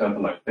 radar, and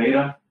satellite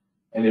data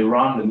and they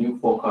run the new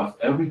forecast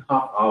every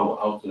half hour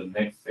out to the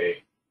next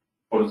day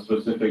for the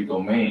specific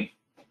domain.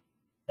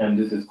 And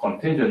this is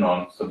contingent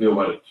on severe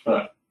weather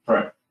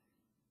threat.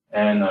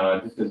 And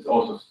this is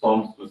also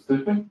storm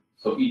specific,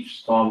 so each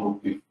storm will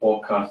be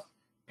forecast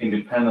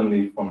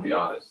independently from the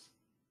others.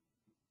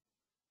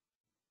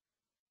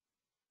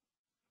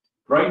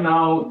 Right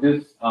now,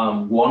 this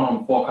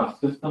one-on forecast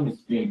system is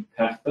being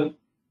tested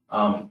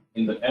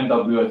in the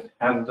NWS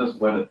hazardous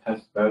weather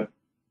test bed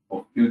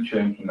for future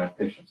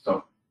implementation.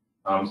 So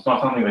it's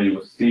not something that you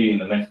will see in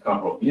the next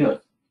couple of years.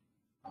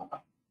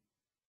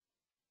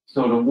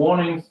 So the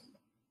warnings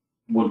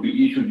would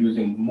be issued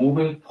using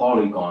moving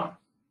polygons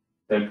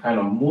that kind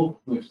of move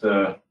with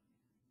the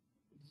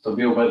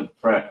severe weather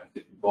threat as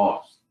it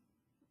evolves.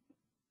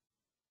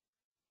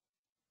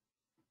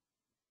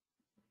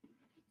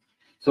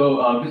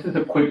 So this is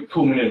a quick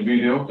 2-minute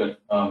video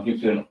that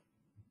gives you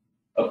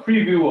a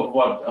preview of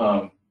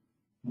what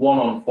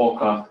one-on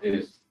forecast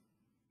is.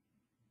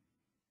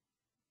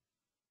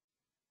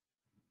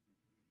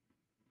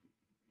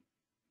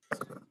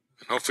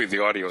 Hopefully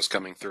the audio is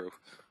coming through.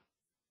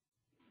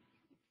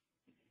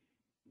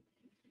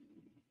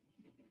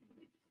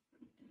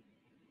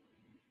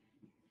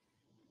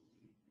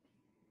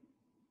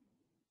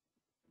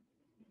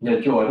 Yeah,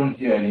 Joe, I don't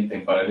hear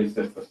anything, but at least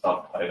that's the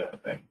subtitle, I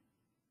think.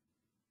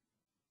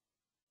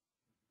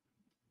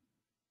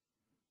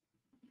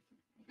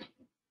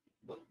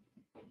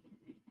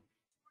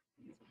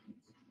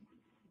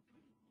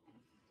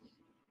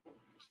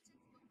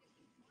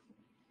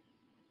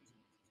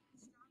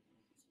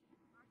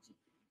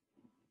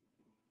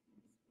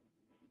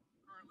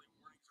 Currently,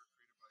 warnings are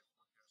created by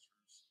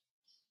forecasters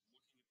looking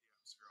at the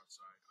atmosphere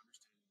outside,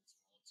 understanding its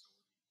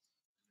volatility,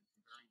 and then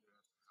comparing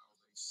that to how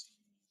they see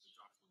the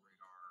Doppler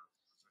radar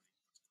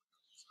presenting what's going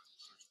on inside the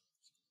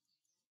thunderstorms.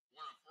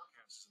 One-on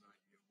forecast is an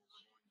idea where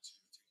we're going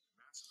to take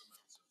massive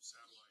amounts of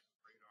satellite,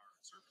 radar,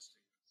 and surface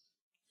data,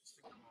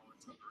 stick them all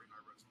into a very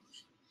high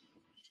resolution,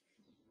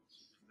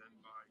 and then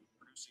by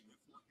producing new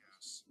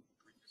forecasts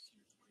every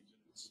 15 to 20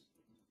 minutes,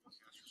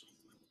 forecasters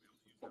hopefully will be able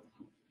to use their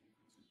model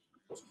to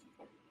produce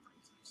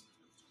pretty sensitive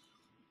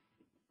estimates.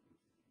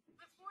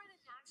 Before the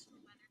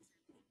National Weather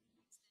Service can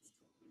use this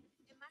tool,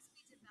 it must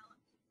be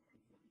developed.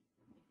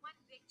 One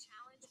big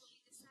challenge will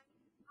be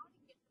deciding how to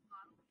get the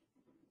model.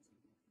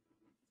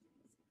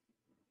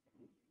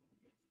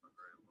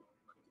 Very low,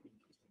 like these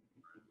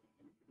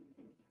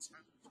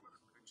hazardous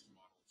weather prediction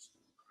models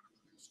are going to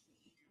produce a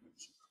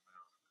huge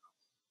amount of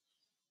output.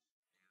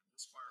 And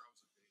this fire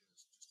hose of data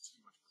is just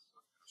too much for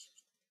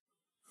forecasters to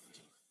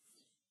handle.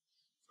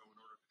 So in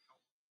order to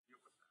help deal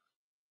with that,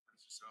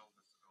 NSSL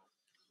has developed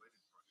a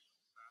related project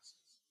called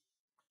FACES.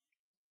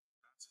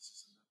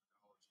 FACES is a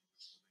methodology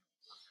which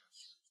will enable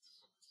forecasters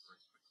to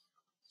focus very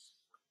quickly on the most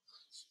important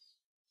threats.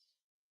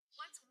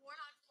 Once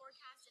warn-on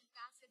forecasts and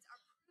facets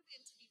are proven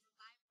to be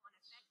reliable and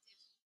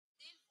effective,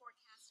 then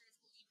forecasters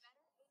will be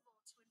better able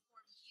to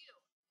inform you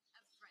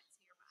of threats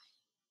nearby.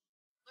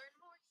 Learn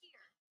more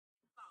here.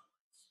 Follow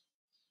us.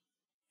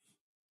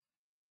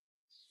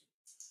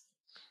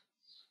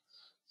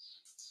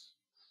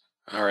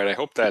 All right, I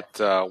hope that,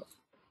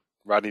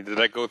 Rodney, did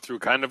that go through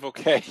kind of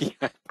okay?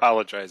 I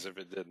apologize if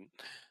it didn't.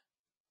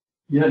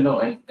 Yeah,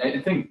 no, I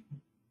think,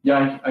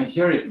 yeah, I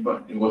hear it,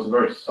 but it was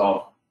very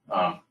soft.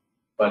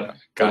 But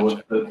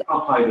Gotcha. the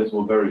subtitles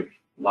were very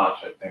large,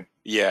 I think.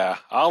 Yeah,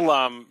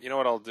 I'll, you know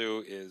what I'll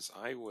do is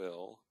I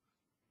will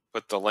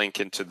put the link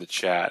into the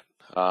chat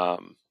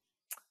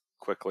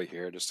quickly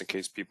here, just in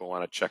case people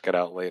want to check it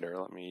out later.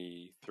 Let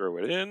me throw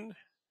it in,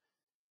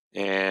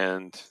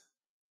 and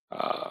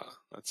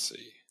let's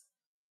see.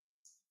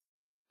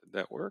 Did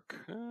that work?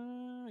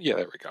 Yeah,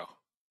 there we go.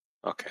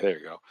 Okay, there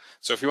you go.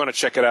 So if you want to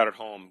check it out at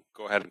home,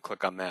 go ahead and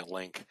click on that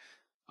link.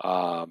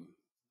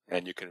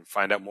 And you can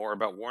find out more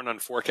about warn-on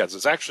forecasts.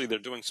 It's actually, they're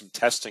doing some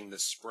testing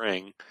this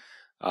spring.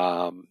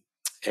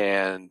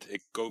 And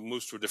it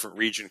moves to a different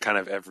region kind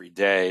of every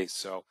day.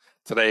 So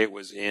today it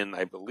was in,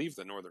 I believe,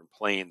 the Northern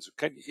Plains.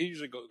 It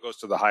usually goes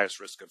to the highest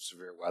risk of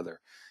severe weather.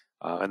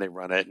 And they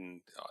run it, and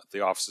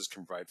the offices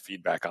can provide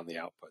feedback on the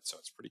output. So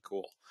it's pretty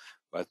cool.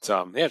 But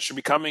yeah, it should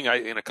be coming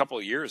in a couple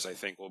of years. I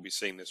think we'll be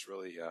seeing this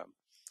really,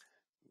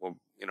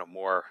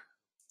 more,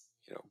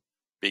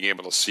 being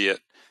able to see it,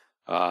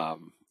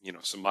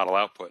 some model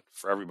output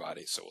for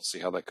everybody. So we'll see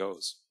how that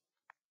goes.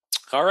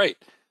 All right.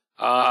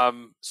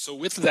 So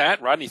with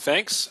that, Rodney,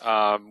 thanks.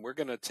 We're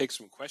going to take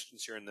some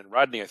questions here. And then,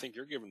 Rodney, I think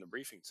you're giving the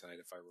briefing tonight,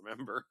 if I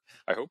remember.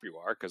 I hope you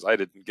are, because I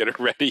didn't get it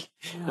ready.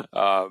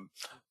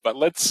 But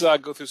let's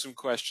go through some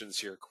questions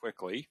here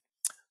quickly.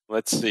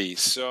 Let's see.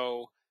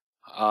 So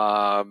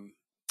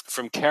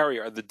from Carrie,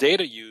 are the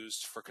data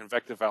used for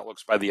convective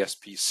outlooks by the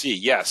SPC?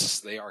 Yes,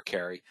 they are,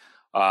 Carrie.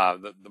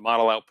 The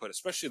model output,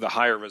 especially the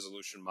higher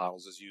resolution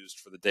models, is used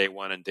for the day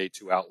 1 and day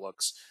 2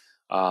 outlooks.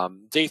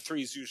 Day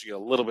 3 is usually a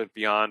little bit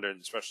beyond,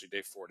 and especially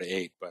day 4 to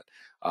 8. But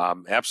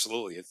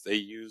absolutely, they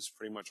use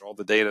pretty much all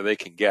the data they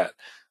can get.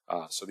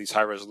 So these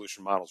high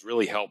resolution models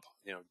really help,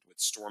 with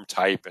storm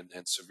type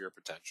and severe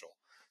potential.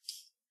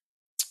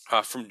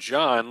 From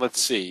John,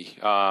 let's see.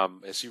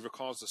 As he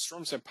recalls, the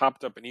storms that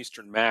popped up in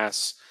eastern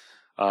Mass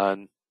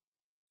on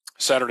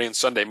Saturday and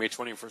Sunday, May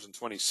 21st and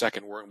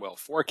 22nd, weren't well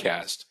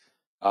forecast.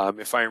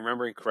 If I'm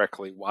remembering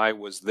correctly, why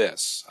was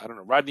this? I don't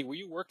know. Rodney, were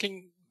you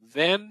working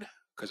then?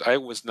 Because I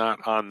was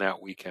not on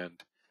that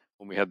weekend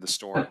when we had the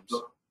storms.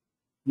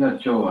 Yeah,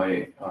 Joe,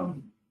 I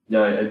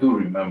do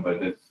remember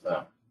this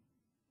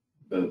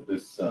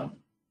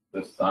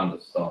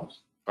thunderstorms.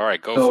 All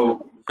right, go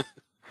for it.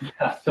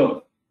 Yeah,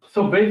 so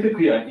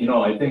basically,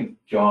 I think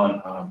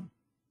John,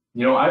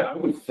 I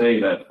would say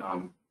that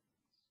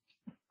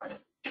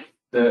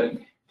the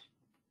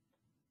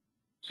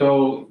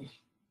so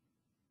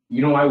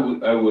I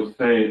would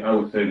say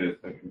this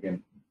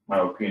again, my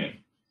opinion.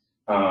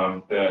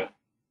 The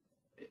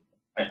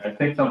I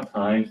think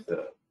sometimes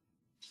the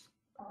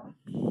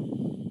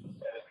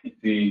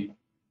SPC,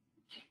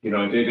 they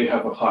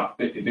have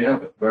they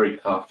have a very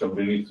tough job.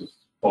 They need to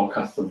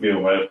forecast severe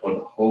weather for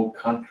the whole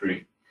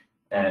country,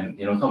 and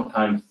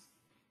sometimes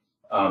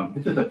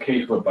this is a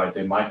case whereby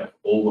they might have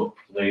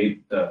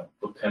overplayed the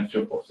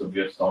potential for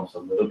severe storms a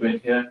little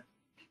bit here.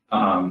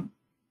 And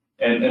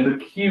the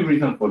key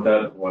reason for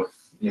that was,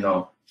 there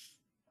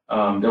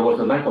was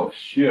a lack of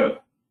shear.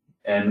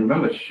 And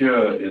remember,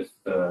 shear is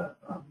the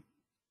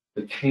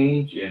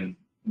change in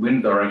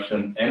wind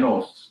direction and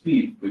or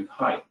speed with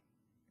height.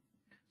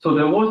 So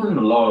there wasn't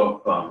a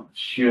lot of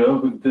shear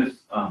with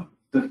this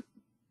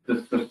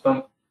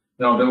system.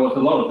 Now there was a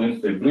lot of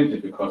instability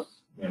because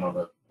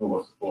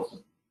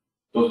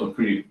those were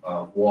pretty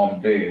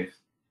warm days.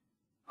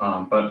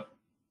 But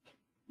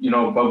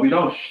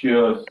without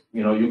shears,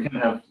 you can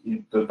have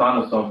the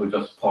thunderstorms will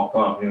just pop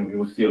up. You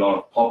will see a lot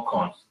of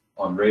popcorns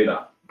on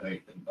radar.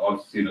 Right? And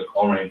also see the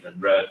orange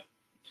and red,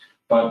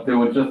 but they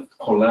will just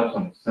collapse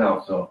on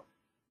itself. So,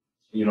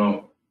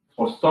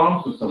 for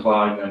storms to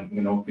survive and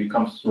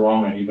become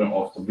strong and even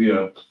more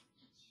severe,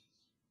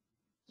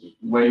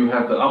 where you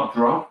have the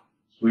updraft,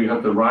 where you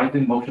have the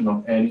rising motion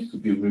of air needs to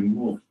be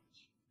removed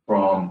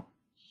from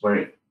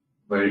where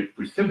it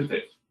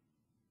precipitates,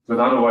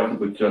 because otherwise it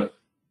would just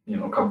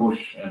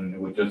kaboosh, and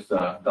it would just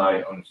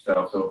die on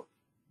itself. So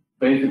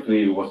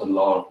basically, it was a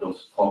lot of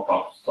those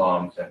pop-up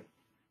storms, and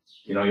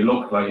it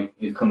looked like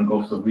it's going to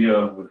go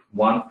severe with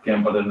one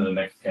scan, but then the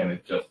next scan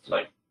it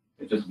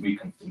just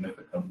weakened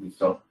significantly.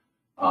 So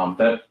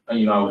that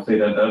I would say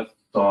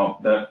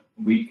that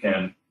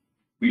weekend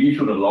we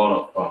issued a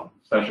lot of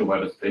special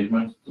weather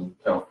statements to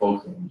tell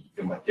folks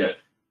you might get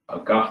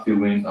gusty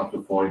winds up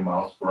to 40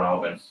 miles per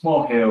hour and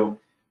small hail,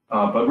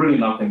 but really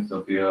nothing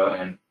severe.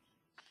 And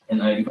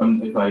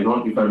if I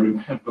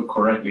remember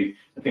correctly,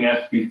 I think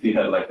SPC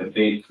had like a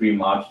day 3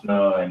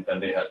 marginer, and then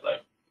they had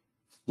like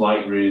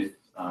slight risk.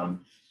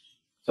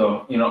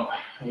 So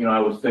I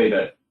would say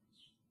that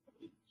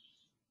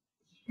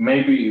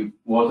maybe it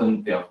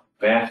wasn't their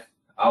best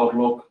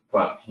outlook,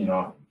 but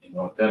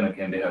then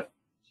again they have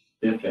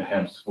their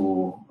hands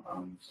full. I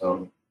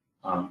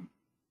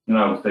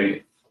would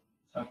say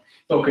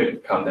it's okay to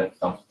cut that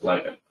something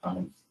like that.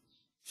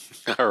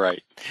 All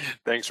right.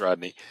 Thanks,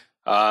 Rodney.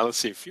 Let's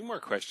see, a few more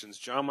questions.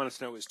 John wants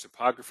to know, is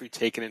topography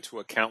taken into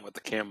account with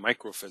the CAM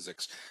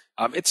microphysics?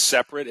 It's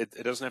separate.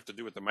 It doesn't have to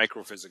do with the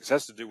microphysics. It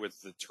has to do with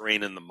the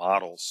terrain in the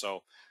model.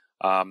 So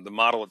the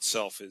model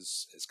itself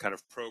is kind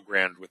of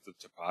programmed with the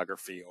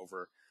topography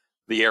over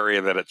the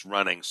area that it's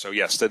running. So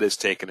yes, that is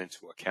taken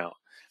into account.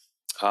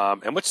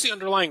 And what's the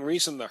underlying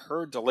reason the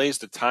HRRR delays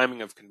the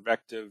timing of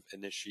convective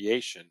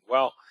initiation?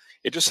 Well,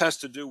 it just has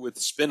to do with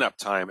spin up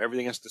time.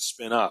 Everything has to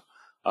spin up.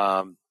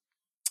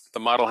 The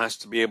model has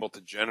to be able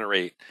to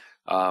generate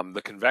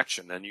the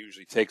convection, and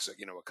usually takes a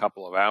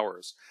couple of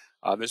hours.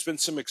 There's been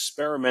some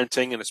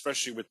experimenting, and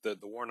especially with the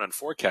Warn on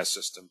forecast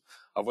system,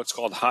 of what's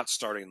called hot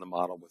starting the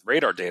model with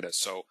radar data.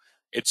 So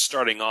it's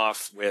starting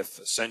off with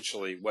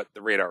essentially what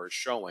the radar is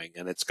showing,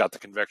 and it's got the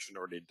convection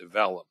already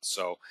developed.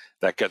 So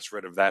that gets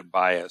rid of that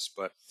bias.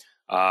 But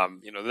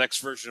the next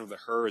version of the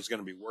HRRR is going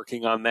to be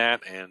working on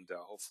that, and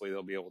hopefully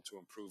they'll be able to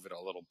improve it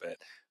a little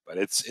bit. But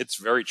it's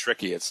very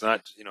tricky. It's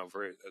not a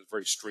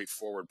very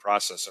straightforward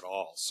process at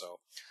all. So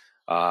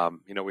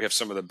we have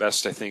some of the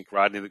best, I think,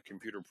 Rodney, the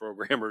computer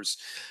programmers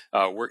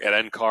work at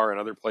NCAR and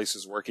other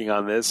places working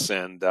on this,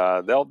 and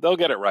they'll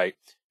get it right.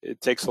 It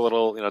takes a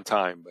little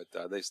time, but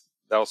we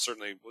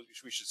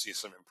should see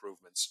some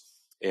improvements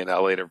in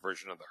a later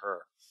version of the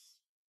HRRR.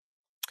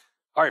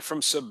 All right,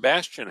 from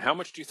Sebastian, how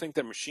much do you think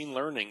that machine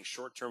learning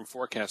short-term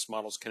forecast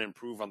models can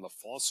improve on the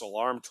false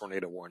alarm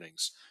tornado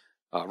warnings?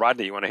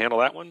 Rodney, you want to handle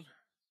that one?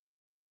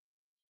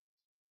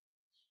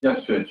 Yeah,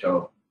 sure,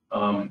 Joe.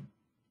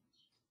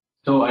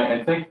 So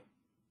I think,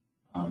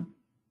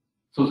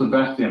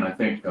 Sebastian, I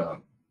think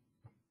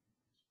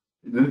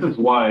this is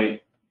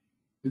why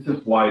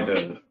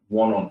the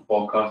one-on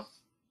forecast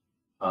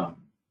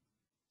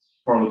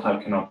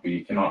prototype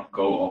cannot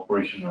go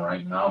operational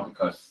right now,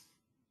 because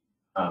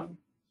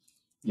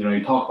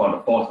you talk about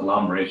the false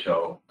alarm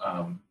ratio.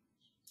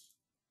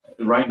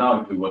 Right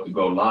now, if we were to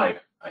go live,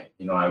 I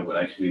would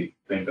actually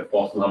think the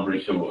false alarm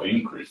ratio will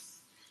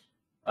increase,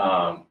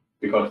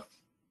 because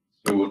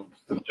it would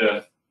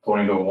suggest 20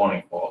 tornado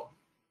warning for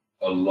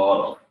a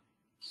lot of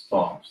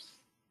storms.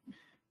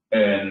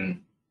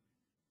 And,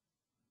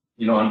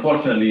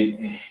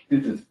 unfortunately,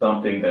 this is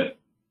something that,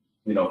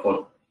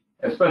 for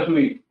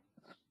especially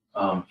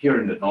here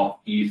in the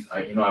Northeast,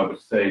 I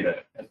would say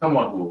that as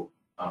someone who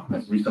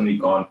has recently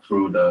gone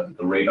through the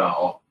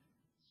radar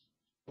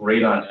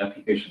and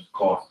applications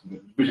course,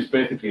 which is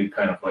basically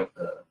kind of like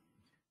the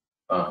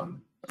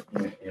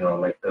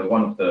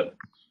one of the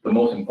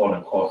most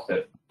important course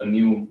that a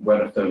new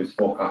weather service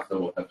forecaster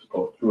will have to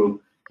go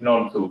through in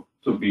order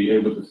to be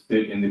able to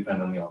sit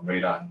independently on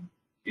radar and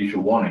issue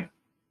warning.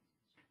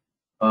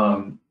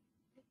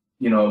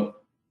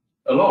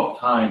 A lot of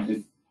times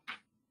it's,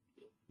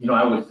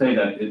 I would say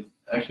that it's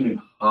actually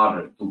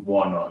harder to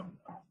warn on,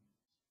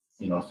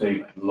 say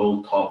like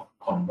low top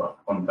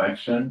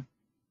convection,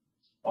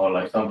 or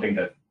like something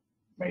that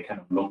may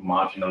kind of look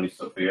marginally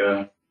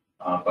severe,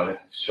 but it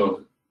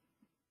shows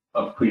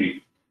a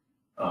pretty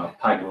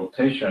tight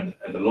rotation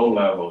at the low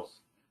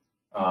levels.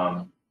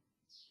 I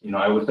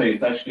would say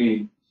that's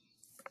actually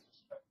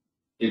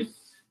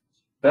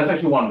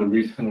one of the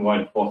reasons why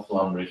the false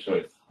alarm ratio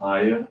is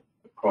higher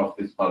across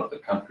this part of the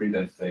country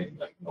than say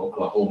like in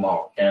Oklahoma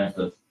or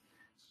Kansas,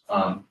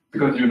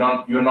 because you're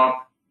not going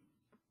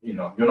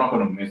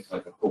to miss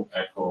like a hook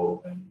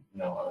echo and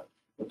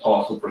a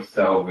tall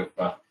supercell with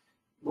a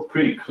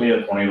pretty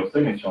clear tornado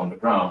signature on the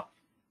ground.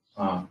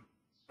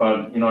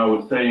 But I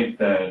would say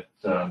that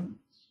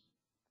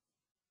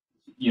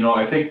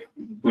I think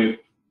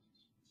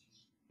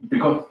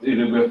because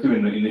we're still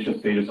in the initial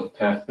stages of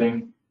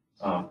testing,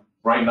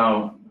 right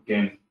now,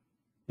 again,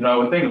 I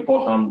would think the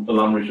false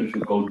alarm ratio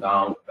should go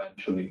down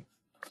eventually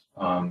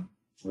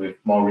with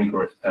more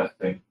rigorous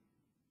testing.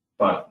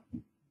 But,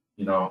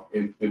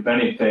 if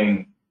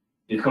anything,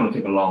 it's going to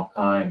take a long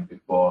time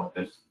before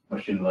this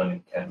machine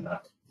learning can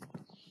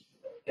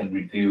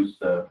reduce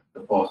the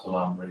false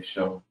alarm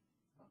ratio.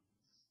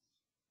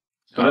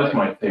 So that's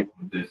my take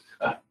on this.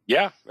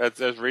 Yeah, that's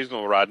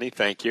reasonable, Rodney.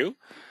 Thank you.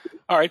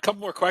 All right, a couple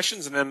more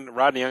questions, and then,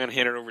 Rodney, I'm going to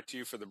hand it over to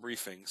you for the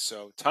briefing.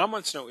 So Tom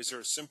wants to know, is there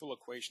a simple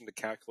equation to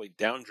calculate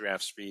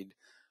downdraft speed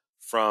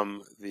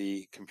from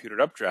the computed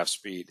updraft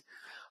speed?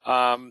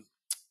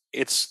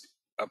 It's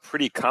a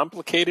pretty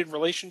complicated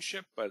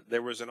relationship, but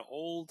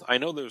I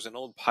know there was an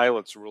old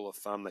pilot's rule of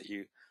thumb that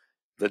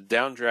the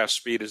downdraft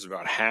speed is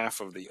about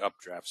half of the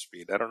updraft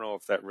speed. I don't know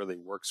if that really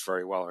works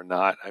very well or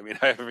not. I mean,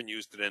 I haven't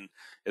used it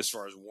as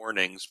far as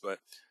warnings, but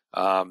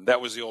that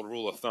was the old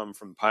rule of thumb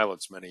from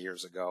pilots many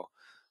years ago.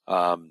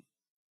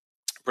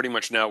 Pretty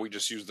much now we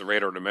just use the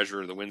radar to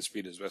measure the wind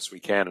speed as best we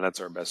can, and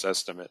that's our best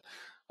estimate.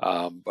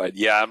 But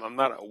yeah, I'm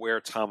not aware,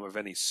 Tom, of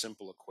any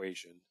simple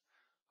equation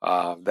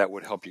that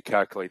would help you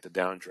calculate the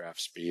downdraft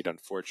speed,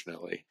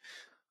 unfortunately.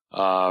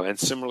 And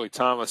similarly,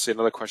 Tom, let's see,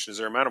 another question. Is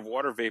there an amount of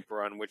water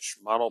vapor on which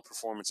model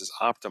performance is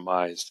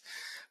optimized?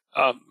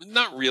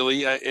 Not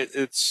really.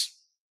 It's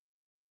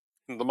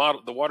the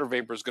water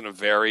vapor is going to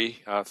vary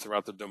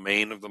throughout the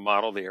domain of the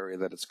model, the area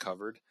that it's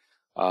covered.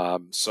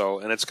 And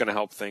it's going to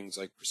help things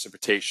like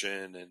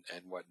precipitation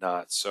and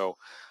whatnot. So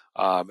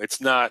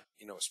it's not,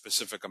 a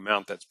specific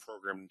amount that's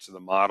programmed into the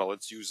model.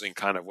 It's using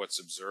kind of what's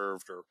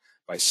observed or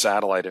by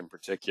satellite in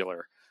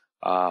particular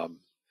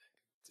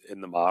in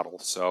the model.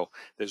 So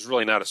there's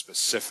really not a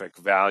specific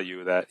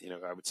value that,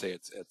 I would say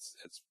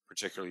it's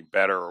particularly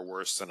better or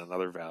worse than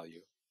another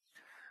value.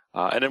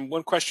 And then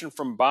one question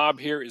from Bob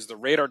here, is the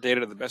radar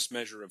data the best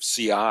measure of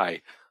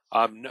CI?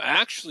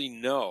 Actually,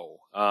 no.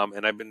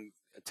 And I've been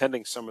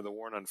attending some of the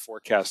Warn on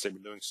forecasts. They've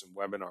been doing some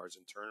webinars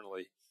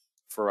internally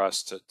for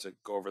us to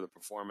go over the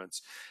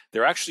performance.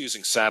 They're actually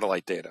using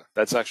satellite data.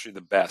 That's actually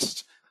the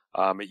best.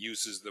 It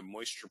uses the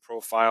moisture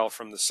profile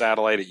from the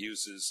satellite. It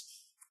uses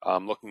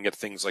looking at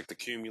things like the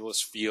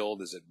cumulus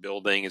field. Is it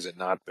building? Is it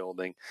not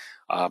building?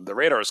 The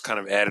radar is kind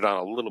of added on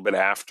a little bit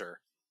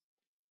after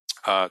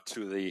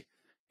to the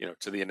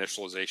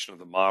initialization of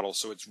the model.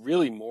 So it's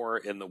really more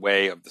in the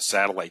way of the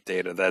satellite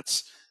data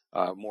that's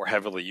more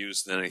heavily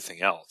used than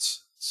anything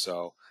else.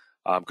 So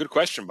good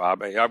question,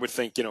 Bob. I would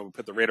think, we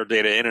put the radar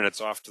data in and it's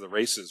off to the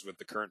races with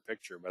the current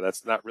picture, but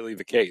that's not really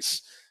the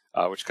case,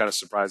 which kind of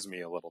surprised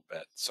me a little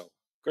bit. So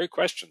great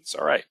questions.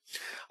 All right.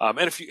 And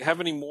if you have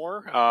any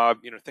more,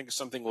 think of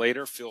something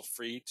later, feel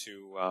free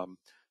to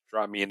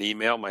drop me an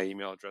email. My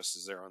email address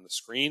is there on the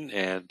screen,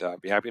 and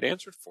I'd be happy to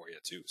answer it for you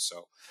too.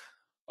 So,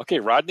 okay,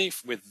 Rodney,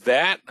 with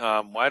that,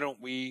 why don't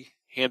we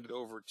hand it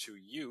over to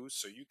you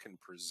so you can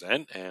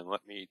present, and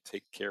let me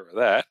take care of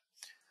that.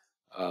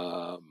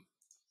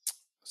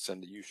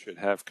 You should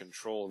have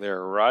control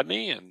there,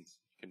 Rodney, and you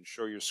can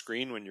show your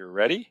screen when you're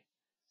ready.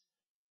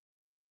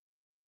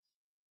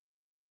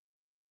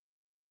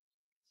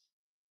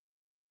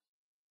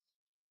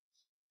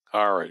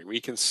 All right, we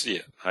can see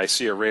it. I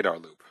see a radar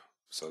loop.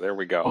 So there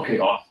we go. Okay,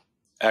 awesome.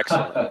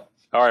 Excellent.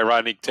 All right,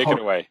 Rodney, take it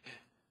away.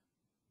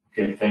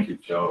 Okay, thank you,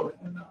 Joe.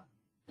 And,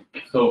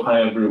 so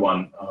hi,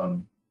 everyone.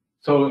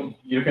 So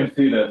you can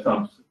see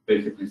that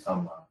basically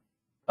some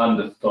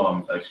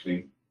thunderstorms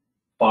actually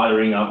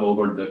firing up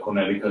over the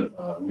Connecticut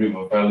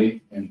River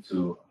Valley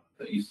into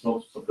the east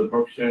slopes of the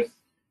Berkshires.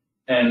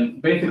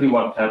 And basically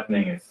what's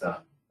happening is,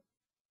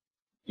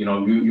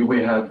 you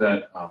will have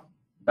that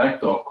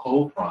backdoor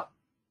cold front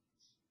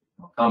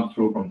come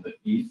through from the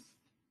east,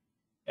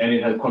 and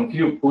it has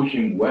continued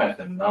pushing west,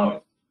 and now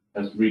it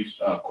has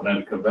reached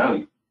Connecticut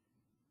Valley.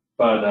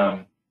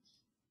 But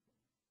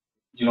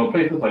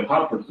places like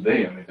Hartford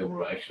today, I mean, they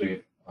were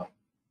actually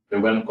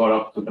got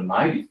up to the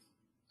 90s.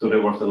 So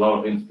there was a lot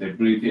of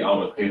instability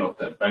out ahead of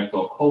that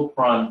backdoor cold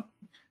front.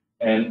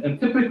 And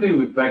typically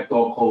with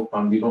backdoor cold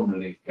front, we don't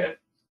really get